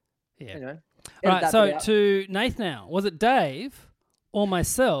 Yeah. All right, so to Nath now. Was it Dave or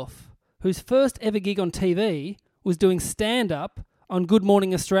myself whose first ever gig on TV was doing stand-up on Good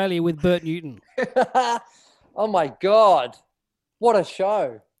Morning Australia with Bert Newton? Oh, my God. What a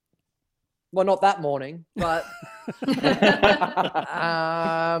show. Well, not that morning, but...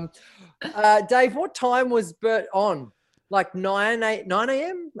 Dave, what time was Bert on? Like 9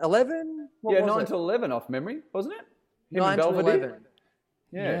 a.m., 11? What was 9 it? to 11 off memory, wasn't it? 9 to 11.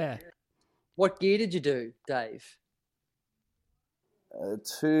 Yeah. What year did you do, Dave?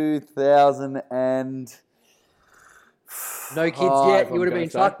 2000 and... No kids yet. You would have been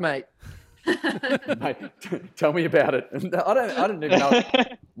fucked, mate. Mate, tell me about it. I don't even know.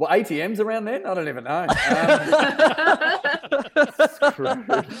 Well, ATMs around then? I don't even know.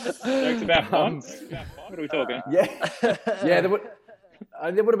 Jokes about fonts. What are we talking? Yeah, there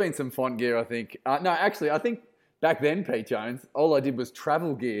would have been some font gear, I think. No, actually, I think back then, Pete Jones, all I did was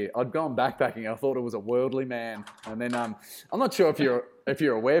travel gear. I'd gone backpacking. I thought it was a worldly man. And then I'm not sure if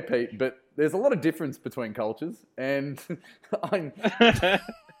you're aware, Pete, but there's a lot of difference between cultures. And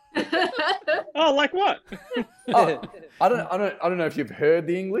Oh, like what? I don't know if you've heard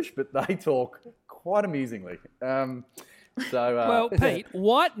the English, but they talk quite amusingly. Well, Pete,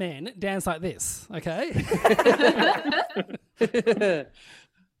 white men dance like this, okay?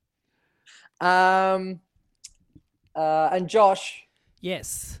 And Josh,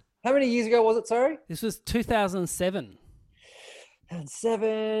 Yes. how many years ago was it? Sorry, This was 2007. and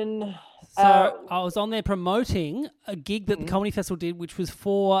 7. So I was on there promoting a gig that the Comedy Festival did, which was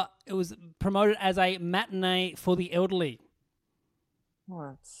it was promoted as a matinee for the elderly.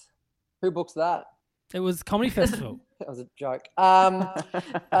 What? Who books that? It was Comedy Festival. That was a joke.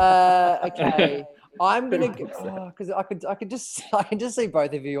 Okay, I'm gonna because I can just see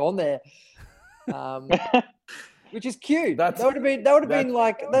both of you on there, which is cute. That would have been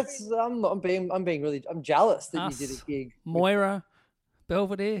like that's. I'm jealous that Us, you did a gig. Moira,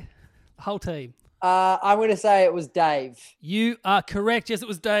 Belvedere, the whole team. I'm going to say it was Dave. You are correct. Yes, it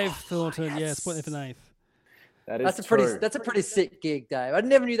was Dave Thornton. Yes, point there for Dave. That's true. That's a pretty sick gig, Dave. I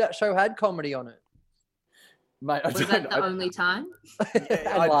never knew that show had comedy on it. Mate, Was that the only time?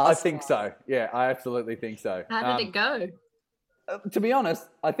 I think so. Yeah, I absolutely think so. How did it go? To be honest,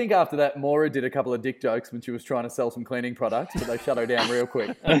 I think after that, Maura did a couple of dick jokes when she was trying to sell some cleaning products, but they shut her down real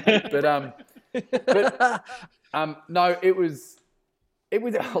quick. No, it was.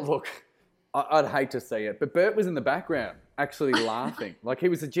 Oh, look, I'd hate to see it, but Bert was in the background actually laughing. Like he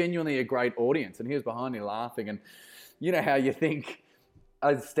was genuinely a great audience, and he was behind me laughing. And you know how you think,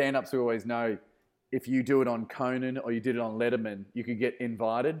 as stand-ups, we always know, if you do it on Conan or you did it on Letterman, you could get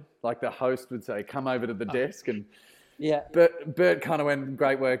invited. Like the host would say, come over to the desk. And yeah, Bert kind of went,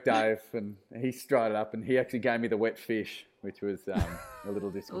 great work, Dave. And he strutted up and he actually gave me the wet fish, which was a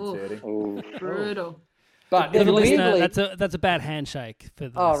little disconcerting. Brutal. But for the listener, that's a bad handshake for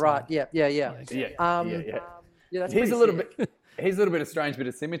the listener. Right. Yeah. Here's a little bit of strange bit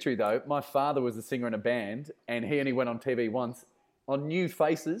of symmetry, though. My father was a singer in a band, and he only went on TV once on New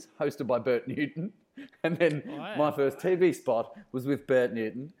Faces, hosted by Bert Newton. And then my first TV spot was with Bert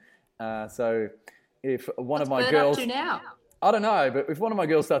Newton. So if one of my girls... What's Bert up to now? I don't know, but if one of my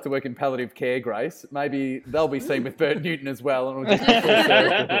girls starts to work in palliative care, Grace, maybe they'll be seen with Bert Newton as well. And it'll just be full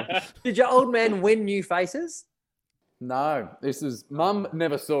circle. Did your old man win New Faces? No, this is... Mum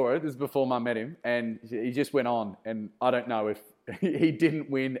never saw it. This is before Mum met him. And he just went on. And I don't know if he didn't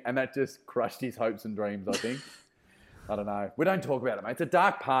win, and that just crushed his hopes and dreams, I think. I don't know. We don't talk about it, mate. It's a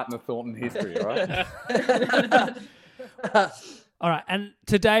dark part in the Thornton history, right? All right, and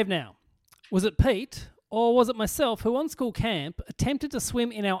to Dave now. Was it Pete or was it myself who on school camp attempted to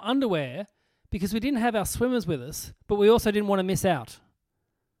swim in our underwear because we didn't have our swimmers with us, but we also didn't want to miss out?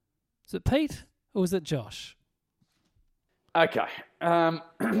 Was it Pete or was it Josh? Okay. So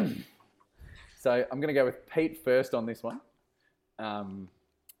I'm going to go with Pete first on this one.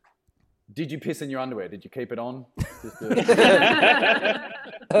 Did you piss in your underwear? Did you keep it on? No,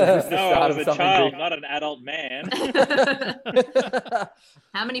 I was a child, not an adult man.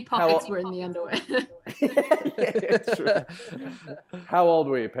 How many pockets were in the underwear? Yeah, true. How old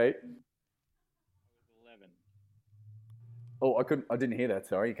were you, Pete? 11. Oh, I didn't hear that.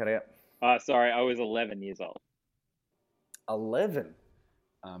 Sorry, you cut out. Sorry, I was 11 years old. 11.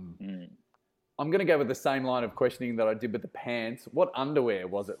 I'm going to go with the same line of questioning that I did with the pants. What underwear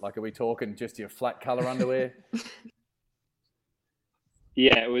was it? Like, are we talking just your flat colour underwear?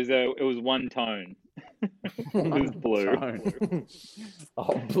 Yeah, it was one tone. It was blue.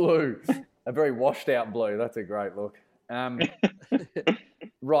 Oh, blue. A very washed out blue. That's a great look. Right,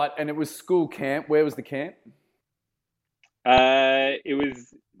 and it was school camp. Where was the camp? It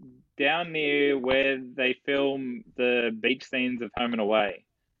was down near where they film the beach scenes of Home and Away.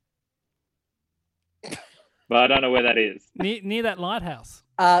 But I don't know where that is. Near that lighthouse.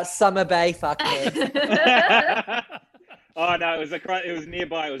 Summer Bay, fuckhead. Oh no, it was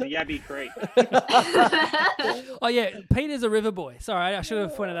nearby. It was Yabby Creek. Oh yeah, Pete is a river boy. Sorry, I should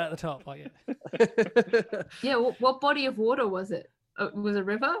have pointed that at the top. Oh, yeah. Yeah, what body of water was it? Was it a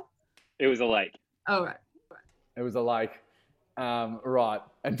river? It was a lake. Oh right. It was a lake. Right.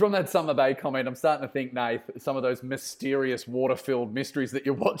 And from that Summer Bay comment, I'm starting to think, Nath, some of those mysterious water-filled mysteries that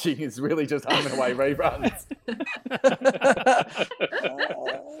you're watching is really just Home and Away reruns.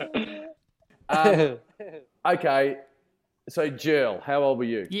 Okay. So, Jill, how old were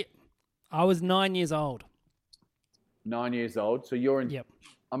you? Yeah, I was 9 years old. 9 years old. So you're in. Yep.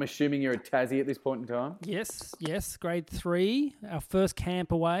 I'm assuming you're at Tassie at this point in time. Yes. Grade 3, our first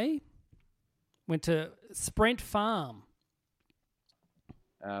camp away. Went to Sprent Farm.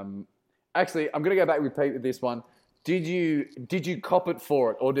 Actually, I'm going to go back with Pete with this one. Did you cop it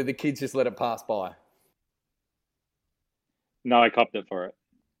for it, or did the kids just let it pass by? No, I copped it for it.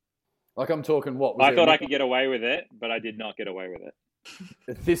 Like I'm talking what? I thought I could get away with it, but I did not get away with it.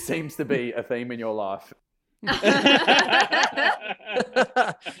 This seems to be a theme in your life.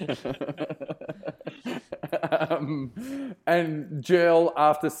 And Jill,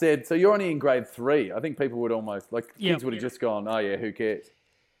 after said, so you're only in grade 3. I think people would almost, kids would have just gone, oh yeah, who cares?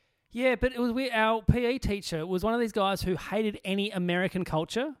 Yeah, but it was our PE teacher was one of these guys who hated any American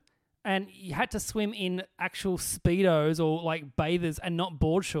culture, and you had to swim in actual Speedos or like bathers and not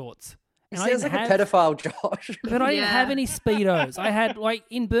board shorts. It sounds like a pedophile, Josh. But I didn't have any Speedos. I had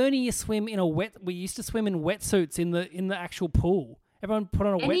in Burnie, you swim in we used to swim in wetsuits in the actual pool. Everyone put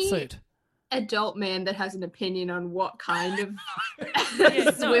on a wetsuit. Adult man that has an opinion on what kind of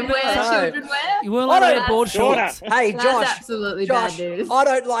swimwear children wear. You weren't allowed to wear board shorts. Hey, That's Josh. absolutely Josh, bad news. I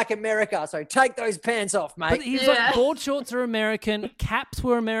don't like America, so take those pants off, mate. But he's like, board shorts are American, caps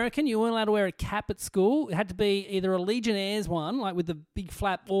were American. You weren't allowed to wear a cap at school. It had to be either a Legionnaires one, like with the big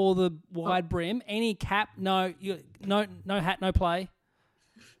flap or the wide brim. Any cap, no hat, no play.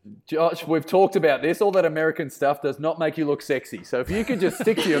 Josh, we've talked about this. All that American stuff does not make you look sexy. So if you could just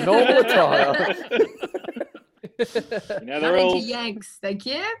stick to your normal attire. You know the Nothing rules. to Yanks, thank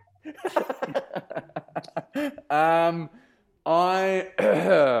you.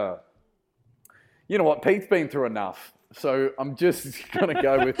 You know what? Pete's been through enough. So I'm just going to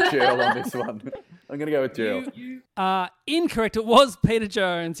go with Jill on this one. I'm going to go with Jill. Incorrect. It was Peter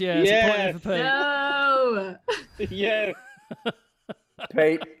Jones. Yes. Yes. For Pete. No. Yeah.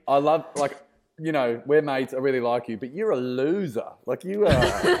 Pete, I love, we're mates. I really like you, but you're a loser. Like you are.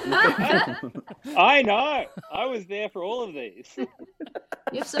 I know. I was there for all of these. You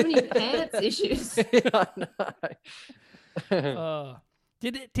have so many pants issues. I know.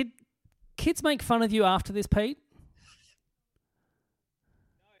 Did kids make fun of you after this, Pete?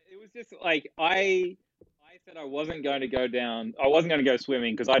 It was just like I said I wasn't going to go down. I wasn't going to go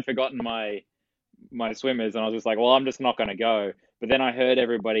swimming because I'd forgotten my swimmers, and I was just like, well, I'm just not going to go. But then I heard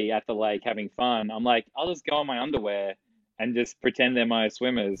everybody at the lake having fun. I'm like, I'll just go in my underwear and just pretend they're my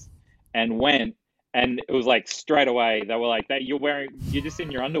swimmers, and went. And it was like straight away they were like, "That you're just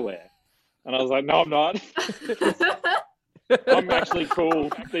in your underwear," and I was like, "No, I'm not. I'm actually cool.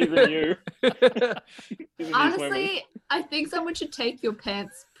 Even you." Honestly, I think someone should take your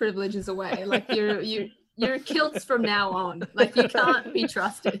pants privileges away. Like you're kilts from now on. Like you can't be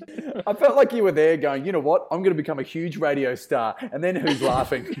trusted. I felt like you were there going, you know what? I'm going to become a huge radio star. And then who's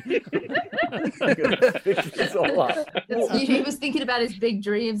laughing? I'm going to fix this all up. He was thinking about his big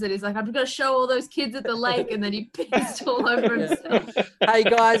dreams and he's like, I'm going to show all those kids at the lake, and then he pissed all over himself. Hey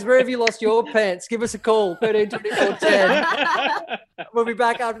guys, where have you lost your pants? Give us a call, 13 24 10. We'll be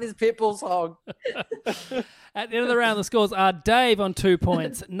back after this Pitbull song. At the end of the round, the scores are Dave on 2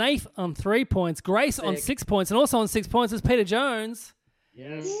 points, Nath on 3 points, Grace on 6 points, and also on 6 points is Peter Jones.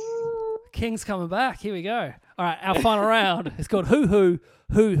 Yes. King's coming back. Here we go. All right, our final round is called Who.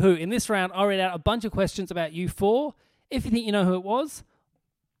 In this round, I'll read out a bunch of questions about you four. If you think you know who it was,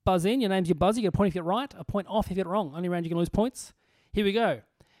 buzz in. Your name's your buzzer. You get a point if you get it right, a point off if you get it wrong. Only round you can lose points. Here we go.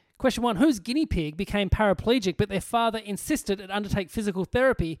 Question 1. Whose guinea pig became paraplegic, but their father insisted it undertake physical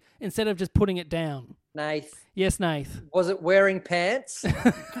therapy instead of just putting it down? Nath. Yes, Nath. Was it wearing pants?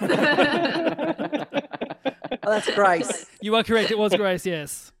 Oh, that's Grace. You are correct. It was Grace,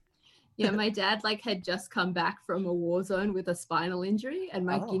 yes. Yeah, my dad had just come back from a war zone with a spinal injury, and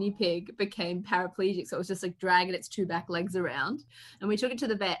my guinea pig became paraplegic. So it was just dragging its 2 back legs around, and we took it to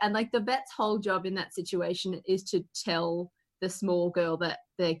the vet. And the vet's whole job in that situation is to tell the small girl that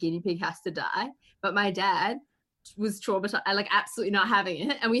their guinea pig has to die. But my dad was traumatized, absolutely not having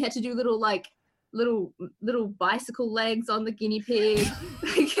it, and we had to do little bicycle legs on the guinea pig,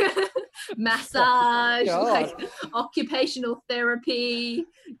 massage, occupational therapy,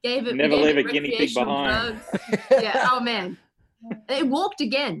 gave it never leave a guinea pig behind. Yeah, oh man. It walked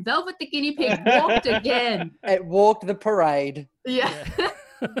again. Velvet the guinea pig walked again. It walked the parade. Yeah.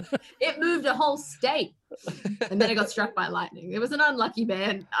 It moved a whole state. And then it got struck by lightning. It was an unlucky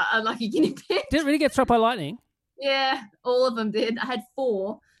unlucky guinea pig. Did it really get struck by lightning? Yeah, all of them did. I had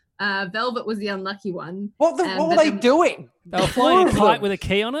 4. Velvet was the unlucky one. What were they doing? They were flying a kite with a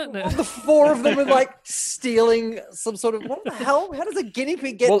key on it. The 4 of them were stealing some sort of, what the hell? How does a guinea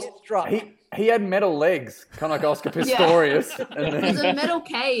pig get struck? He had metal legs, kind of like Oscar Pistorius. And It was a then, metal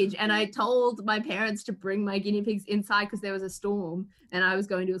cage, and I told my parents to bring my guinea pigs inside because there was a storm, and I was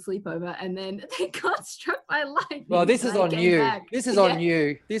going to a sleepover, and then they got struck by lightning. Well, this and is I on came you. back. This is Yeah. on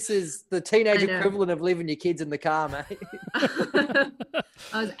you. This is the teenage I know. equivalent of leaving your kids in the car, mate. I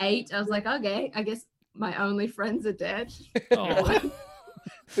was 8. I was like, okay, I guess my only friends are dead. Oh.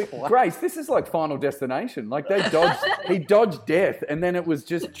 Grace, this is like Final Destination. Like he dodged death, and then it was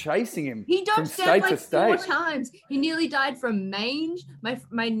just chasing him He from dodged state death to like 4 state. times. He nearly died from mange.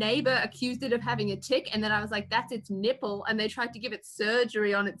 My neighbor accused it of having a tick, and then I was like, that's its nipple. And they tried to give it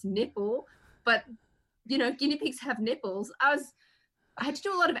surgery on its nipple. But, guinea pigs have nipples. I had to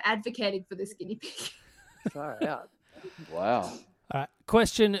do a lot of advocating for this guinea pig. Far out. Wow. All right.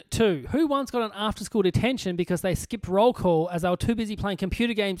 Question 2. Who once got an after-school detention because they skipped roll call as they were too busy playing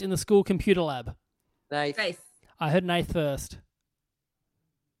computer games in the school computer lab? Nath, Grace. I heard Nath first.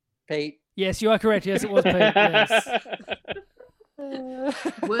 Pete. Yes, you are correct. Yes, it was Pete. Yes.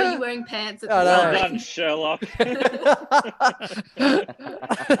 Were you wearing pants at I the know. Well time? done, Sherlock.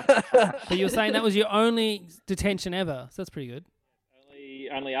 But you were saying that was your only detention ever, so that's pretty good.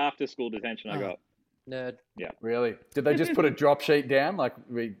 only after school detention I got. Nerd. Really? Did they just put a drop sheet down? Like,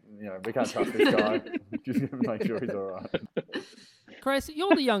 we can't trust this guy. Just make sure he's all right. Grace,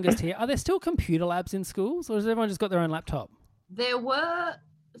 you're the youngest here. Are there still computer labs in schools, or has everyone just got their own laptop? There were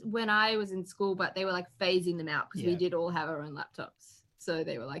when I was in school, but they were like phasing them out because we Yeah. did all have our own laptops. So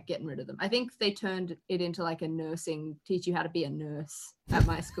they were like getting rid of them. I think they turned it into like a teach you how to be a nurse at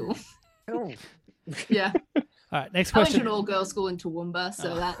my school. Oh. Yeah. All right, next I went to question. an all-girls school in Toowoomba,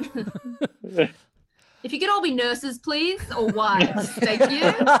 so that... If you could all be nurses, please, or wives. Thank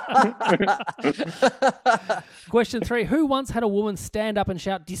you. Question 3. Who once had a woman stand up and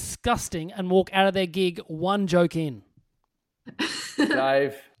shout disgusting and walk out of their gig one joke in?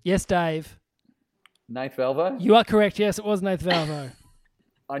 Dave, Yes, Dave. Nath Valvo? You are correct. Yes, it was Nath Valvo.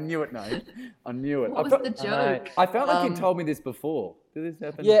 I knew it, Nate. I knew it. What I was felt, the joke? I felt like you told me this before. Did this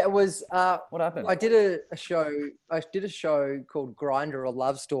happen? Yeah, it was. What happened? I did a show. I did a show called Grinder: A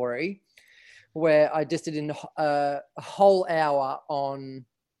Love Story, where I just did a whole hour on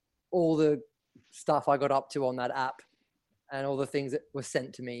all the stuff I got up to on that app, and all the things that were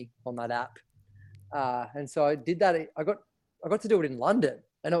sent to me on that app. And so I did that. I got to do it in London,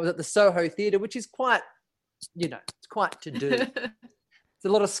 and it was at the Soho Theatre, which is quite, it's quite to do. It's a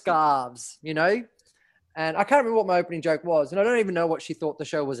lot of scarves, And I can't remember what my opening joke was. And I don't even know what she thought the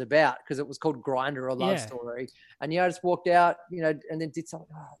show was about because it was called Grinder: A Love Yeah. Story. And I just walked out, and then did something.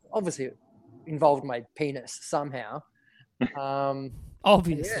 Obviously, it involved my penis somehow.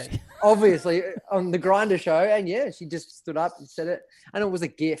 Obviously. Obviously, on the Grinder show. And yeah, she just stood up and said it. And it was a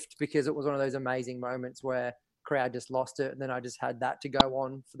gift because it was one of those amazing moments where crowd just lost it. And then I just had that to go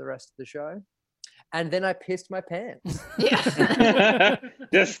on for the rest of the show. And then I pissed my pants. Yeah.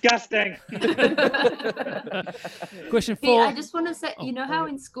 Disgusting. Question Hey, 4. I just want to say, you know how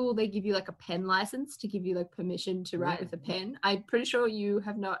in school they give you like a pen license to give you like permission to write with a pen? I'm pretty sure you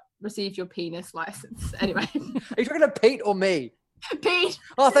have not received your penis license. Anyway, Are you talking to Pete or me? Pete,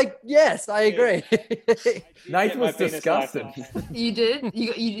 Oh, yes, I agree. Nate Get my was penis disgusted. license. you did.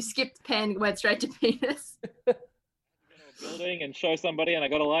 You skipped pen, went straight to penis. Building and show somebody, and I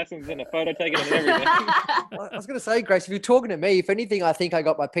got a license and a photo taken and everything. I was going to say, Grace, if you're talking to me, if anything, I think I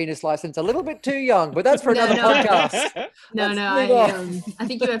got my penis license a little bit too young, but that's for No, another no. podcast. No, Let's no, move on. I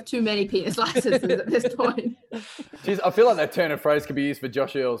think you have too many penis licenses at this point. Jeez, I feel like that turn of phrase could be used for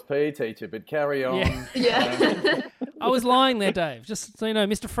Josh Earl's PE teacher, but carry on. Yeah. Yeah. I was lying there, Dave. Just so you know,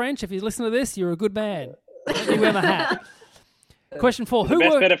 Mr. French, if you listen to this, you're a good man. Let me wear my hat. Question 4. The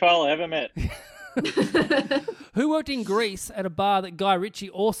best pedophile I ever met. Who worked in Greece at a bar that Guy Ritchie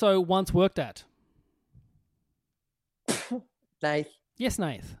also once worked at? Nath. Yes,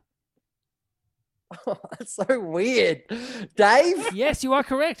 Nath. Oh, that's so weird. Dave? Yes, you are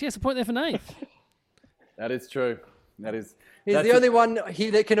correct. Yes, a point there for Nath. That is true. That is. He's that's the only one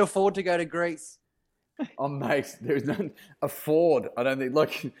here that can afford to go to Greece. Oh, mate, there's none. Afford. I don't think.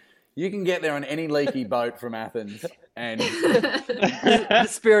 Look, you can get there on any leaky boat from Athens, and The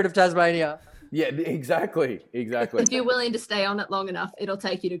spirit of Tasmania. yeah, exactly. If you're willing to stay on it long enough, it'll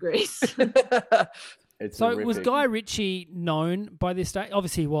take you to Greece. It's So horrific. was Guy Ritchie known by this stage?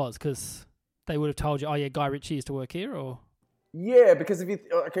 Obviously he was, because they would have told you, oh yeah, Guy Ritchie used to work here, or... Yeah, because if you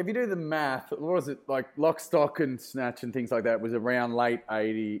do the math, what was it, like Lock, Stock and Snatch and things like that was around late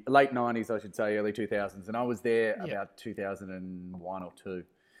 90s, I should say, early 2000s, and I was there about 2001 or 2,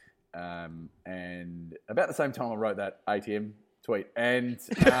 and about the same time I wrote that ATM tweet, and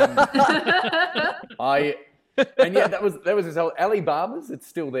I And yeah, that was this old Alibaba's. It's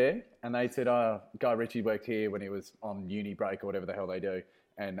still there, and they said, "Oh, Guy Ritchie worked here when he was on uni break or whatever the hell they do."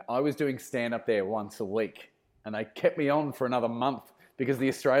 And I was doing stand up there once a week, and they kept me on for another month because the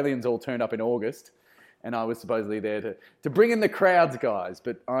Australians all turned up in August, and I was supposedly there to bring in the crowds, guys.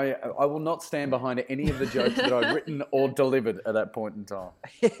 But I will not stand behind any of the jokes that I'd written or delivered at that point in time.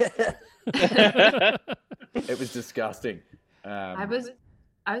 It was disgusting. I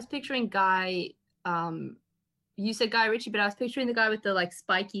was picturing Guy. You said Guy Ritchie, but I was picturing the guy with the like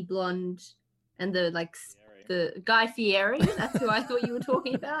spiky blonde and the like the Guy Fieri. That's who I thought you were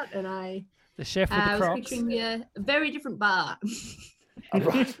talking about, and the chef with the I was crocs. picturing a very different bar.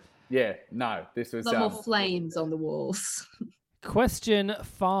 Right. Yeah, no, this was A lot more flames on the walls. Question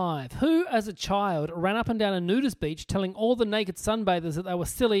 5. Who, as a child, ran up and down a nudist beach telling all the naked sunbathers that they were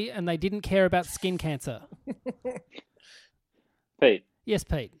silly and they didn't care about skin cancer? Pete. Yes,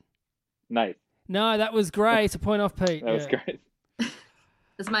 Pete. Nate. No, that was Grace. A point off, Pete. That was great.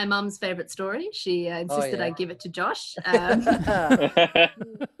 It's my mum's favourite story. She insisted I give it to Josh.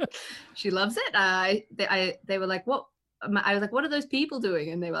 She loves it. They were like, what? I was like, what are those people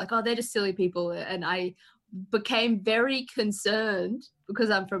doing? And they were like, oh, they're just silly people. And I became very concerned because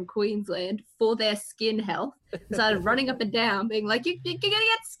I'm from Queensland for their skin health. Started running up and down being like, you're going to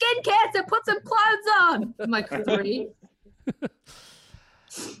get skin cancer. Put some clothes on. I'm like 3.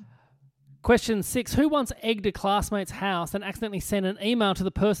 Question 6. Who once egged a classmate's house and accidentally sent an email to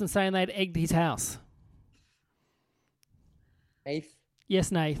the person saying they'd egged his house? Nath?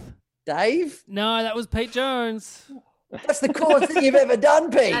 Yes, Nath. Dave? No, that was Pete Jones. That's the coolest thing you've ever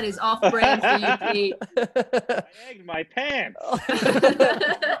done, Pete. That is off-brand for you, Pete. I egged my pants.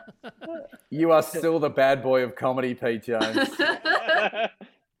 You are still the bad boy of comedy, Pete Jones.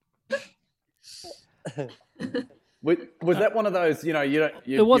 Was that one of those? You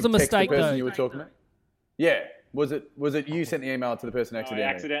it was a mistake, the person though. You were talking about. Yeah. Was it you sent the email to the person I accidentally?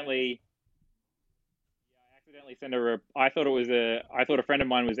 accidentally sent I thought a friend of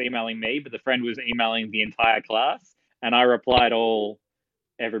mine was emailing me, but the friend was emailing the entire class, and I replied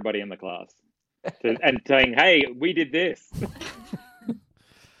everybody in the class and saying, "Hey, we did this."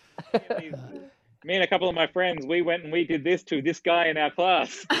 Me and a couple of my friends, we went and we did this to this guy in our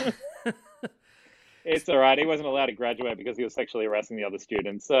class. It's all right. He wasn't allowed to graduate because he was sexually harassing the other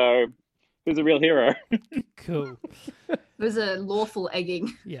students. So he was a real hero. Cool. It was a lawful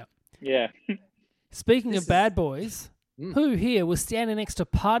egging. Yeah. Yeah. Speaking of bad boys, who here was standing next to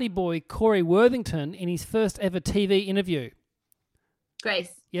party boy Corey Worthington in his first ever TV interview? Grace.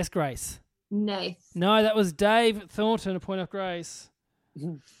 Yes, Grace. Nath. No, that was Dave Thornton, a point of Grace.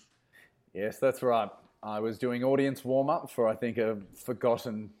 Yes, that's right. I was doing audience warm-up for, I think, a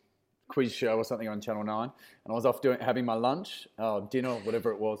forgotten quiz show or something on Channel 9. And I was off having my lunch, dinner,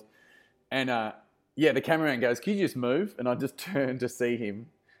 whatever it was. And, the cameraman goes, "Can you just move?" And I just turned to see him.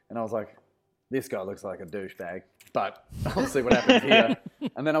 And I was like, this guy looks like a douchebag, but I'll see what happens here.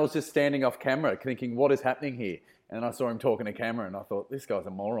 And then I was just standing off camera thinking, what is happening here? And then I saw him talking to camera and I thought, this guy's a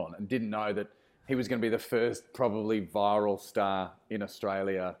moron, and didn't know that he was going to be the first probably viral star in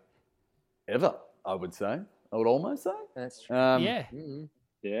Australia ever, I would say. I would almost say. That's true. Yeah.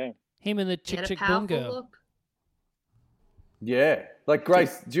 Yeah. Him and the He had Chick a Chick Boom powerful girl. look. Yeah. Like,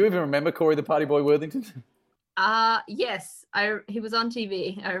 Grace, do you even remember Corey the Party Boy Worthington? Yes. He was on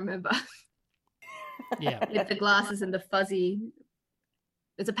TV, I remember. Yeah. With the glasses and the fuzzy.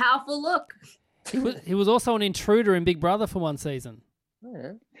 It's a powerful look. He was also an intruder in Big Brother for one season.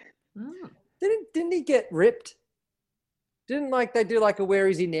 Yeah. Oh. Didn't he get ripped? Didn't they do like a Where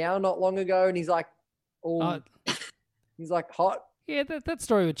Is He Now not long ago, and he's like he's like hot. Yeah, that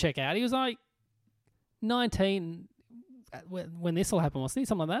story would check out. He was like 19 when this all happened, wasn't he?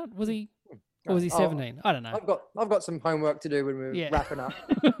 Something like that. Was he? Or was he 17? I don't know. I've got some homework to do when we're wrapping up.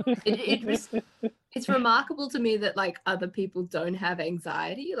 It's remarkable to me that like other people don't have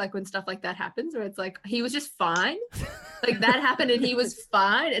anxiety, like when stuff like that happens, where it's like he was just fine. Like that happened and he was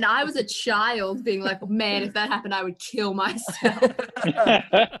fine, and I was a child being like, man, if that happened, I would kill myself.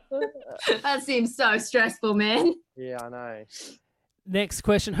 That seems so stressful, man. Yeah, I know. Next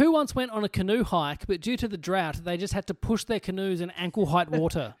question. Who once went on a canoe hike, but due to the drought, they just had to push their canoes in ankle-height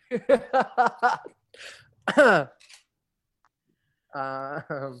water?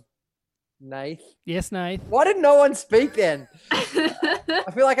 Nath? Yes, Nath. Why did no one speak then? I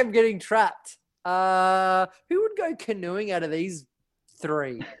feel like I'm getting trapped. Who would go canoeing out of these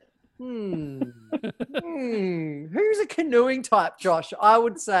three? Who's a canoeing type, Josh? I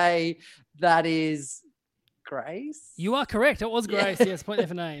would say that is Grace. You are correct. It was Grace. Yes, point there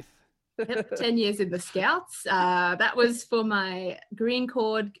for Nath. Yep, 10 years in the Scouts. That was for my Green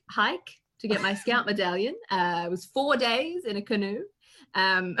Cord hike to get my scout medallion. It was 4 days in a canoe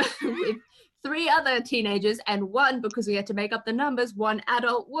with 3 other teenagers and one, because we had to make up the numbers, one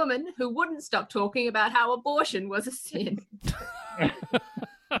adult woman who wouldn't stop talking about how abortion was a sin.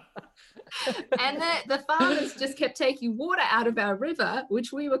 And the farmers just kept taking water out of our river,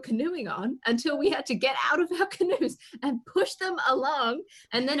 which we were canoeing on, until we had to get out of our canoes and push them along,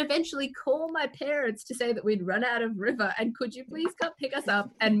 and then eventually call my parents to say that we'd run out of river and could you please come pick us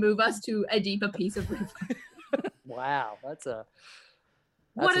up and move us to a deeper piece of river. Wow, that's a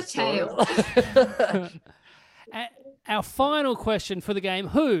tale. Our final question for the game: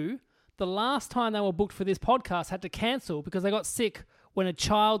 who, the last time they were booked for this podcast, had to cancel because they got sick when a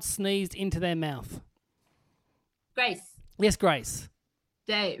child sneezed into their mouth? Grace. Yes, Grace.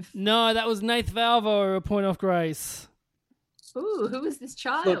 Dave. No, that was Nath Valvo, a point off Grace. Ooh, who is this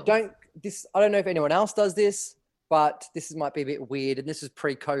child? Look, I don't know if anyone else does this, but might be a bit weird, and this is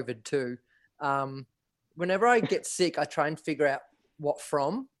pre-COVID too. Whenever I get sick, I try and figure out what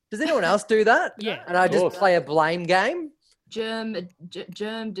from. Does anyone else do that? Yeah. And I just play a blame game. Germ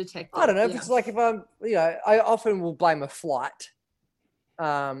detective. I don't know. If it's like if I'm, I often will blame a flight.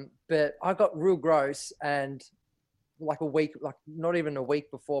 But I got real gross, and not even a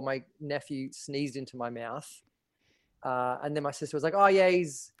week before, my nephew sneezed into my mouth. And then my sister was like, oh yeah,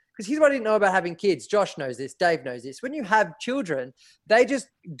 because here's what I didn't know about having kids. Josh knows this. Dave knows this. When you have children, they just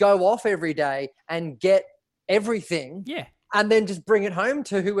go off every day and get everything. Yeah. And then just bring it home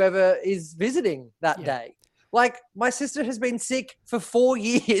to whoever is visiting that day. Like, my sister has been sick for 4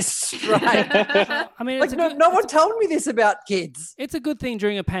 years straight. I mean, no one told me this about kids. It's a good thing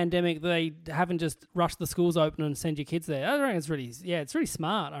during a pandemic they haven't just rushed the schools open and send your kids there. I reckon it's really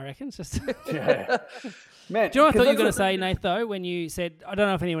smart, I reckon. It's just... Yeah. Man, do you know what I thought you were going to say, Nath, though, when you said, I don't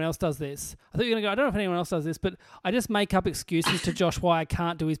know if anyone else does this? I thought you were going to go, I don't know if anyone else does this, but I just make up excuses to Josh why I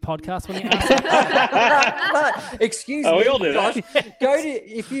can't do his podcast when he asks. Excuse we me, all do Josh. that. Go to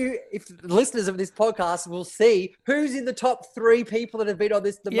if listeners of this podcast will see who's in the top 3 people that have been on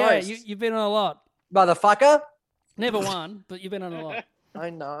this the most. Yeah, you've been on a lot. Motherfucker. Never won, but you've been on a lot. I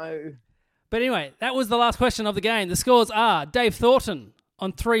know. But anyway, that was the last question of the game. The scores are Dave Thornton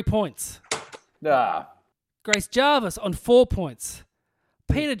on 3 points. Grace Jarvis on 4 points.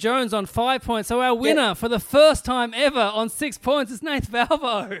 Peter Jones on 5 points. So our winner for the first time ever on 6 points is Nath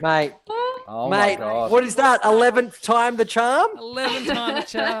Valvo. Mate. Oh Mate, my God. what is that? 11th time the charm? 11 time the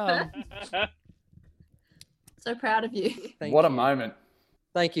charm. So proud of you. What a moment.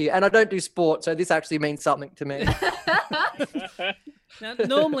 Thank you. And I don't do sport, so this actually means something to me. Now,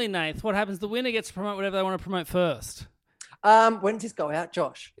 normally, Nath, what happens? The winner gets to promote whatever they want to promote first. When does this go out,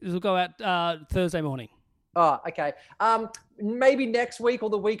 Josh? This will go out Thursday morning. Oh, okay. Maybe next week or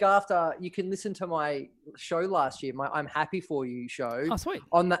the week after, you can listen to my show last year, my I'm Happy For You show. Oh, sweet.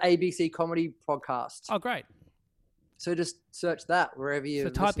 On the ABC Comedy Podcast. Oh, great. So just search that wherever you. So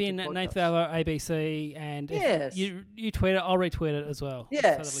type in Nath Valvo ABC, and yes, you tweet it, I'll retweet it as well.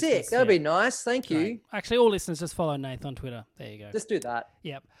 Yeah, sick. That'd be nice. Thank you. Actually, all listeners just follow Nath on Twitter. There you go. Just do that.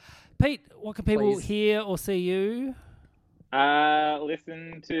 Yep. Pete, what can people hear or see you?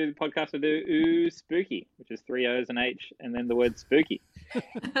 Listen to the podcast I do, Ooh Spooky, which is 3 O's and H, and then the word spooky.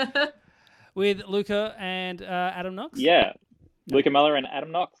 With Luca and Adam Knox? Yeah, Luca Muller and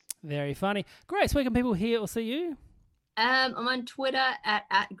Adam Knox. Very funny. Grace, where can people hear or see you? I'm on Twitter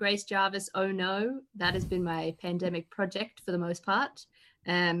at Grace Jarvis. Oh no, that has been my pandemic project for the most part.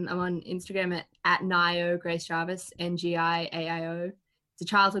 I'm on Instagram at Nio Grace Jarvis, NGIAIO. It's a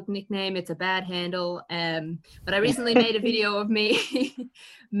childhood nickname. It's a bad handle. But I recently made a video of me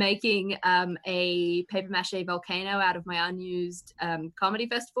making a paper mache volcano out of my unused comedy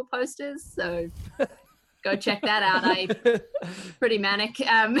festival posters. So go check that out. Pretty manic.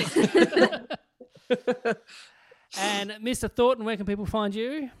 And Mr. Thornton, where can people find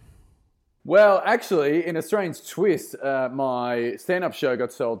you? Well, actually, in a strange twist, my stand-up show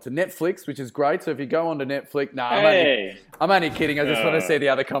got sold to Netflix, which is great. So if you go onto Netflix, I'm only kidding. I just want to see the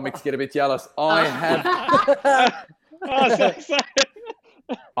other comics get a bit jealous. I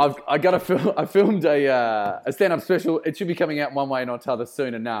filmed a stand-up special. It should be coming out one way, not t'other,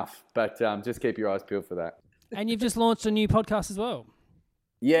 soon enough. But just keep your eyes peeled for that. And you've just launched a new podcast as well.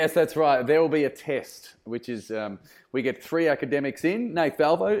 Yes, that's right. There will be a test, which is we get 3 academics in. Nath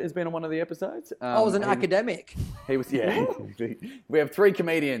Valvo has been on one of the episodes. I was an academic. He was, yeah. We have 3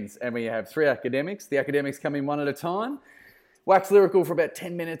 comedians and we have 3 academics. The academics come in one at a time, wax lyrical for about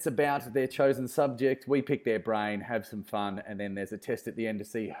 10 minutes about their chosen subject. We pick their brain, have some fun, and then there's a test at the end to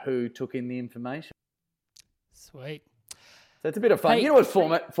see who took in the information. Sweet. So it's a bit of fun. You know what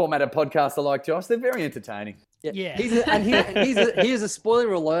formatted podcasts are like, Josh? They're very entertaining. Yeah. Here's a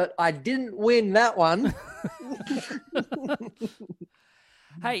spoiler alert. I didn't win that one.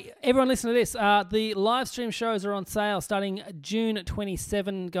 Hey, everyone listen to this. The live stream shows are on sale starting June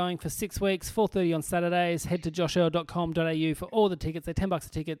 27, going for 6 weeks, 4:30 on Saturdays. Head to joshearl.com.au for all the tickets. They're $10 a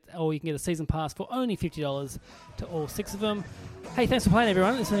ticket, or you can get a season pass for only $50 to all 6 of them. Hey, thanks for playing,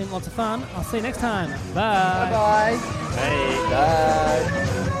 everyone. It's been lots of fun. I'll see you next time. Bye. Bye-bye. Hey. Bye.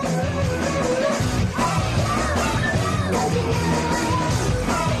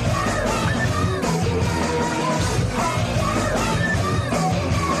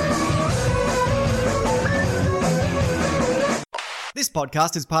 This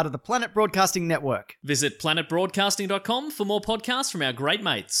podcast is part of the Planet Broadcasting Network. Visit planetbroadcasting.com for more podcasts from our great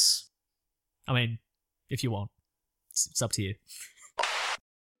mates. I mean, if you want. It's up to you.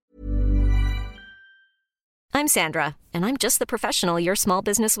 I'm Sandra, and I'm just the professional your small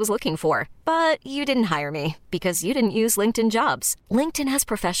business was looking for. But you didn't hire me because you didn't use LinkedIn Jobs. LinkedIn has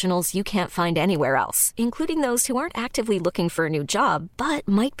professionals you can't find anywhere else, including those who aren't actively looking for a new job, but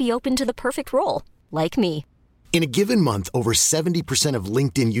might be open to the perfect role, like me. In a given month, over 70% of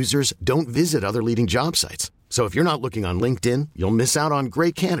LinkedIn users don't visit other leading job sites. So if you're not looking on LinkedIn, you'll miss out on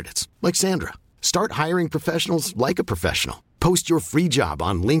great candidates like Sandra. Start hiring professionals like a professional. Post your free job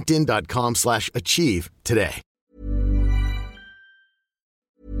on linkedin.com/achieve today.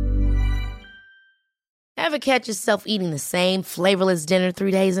 Ever catch yourself eating the same flavorless dinner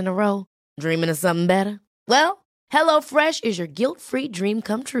 3 days in a row? Dreaming of something better? Well, HelloFresh is your guilt-free dream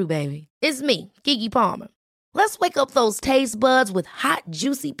come true, baby. It's me, Keke Palmer. Let's wake up those taste buds with hot,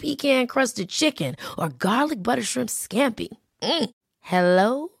 juicy pecan-crusted chicken or garlic butter shrimp scampi.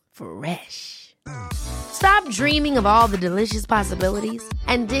 Hello Fresh. Stop dreaming of all the delicious possibilities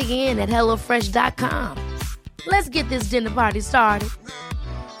and dig in at HelloFresh.com. Let's get this dinner party started.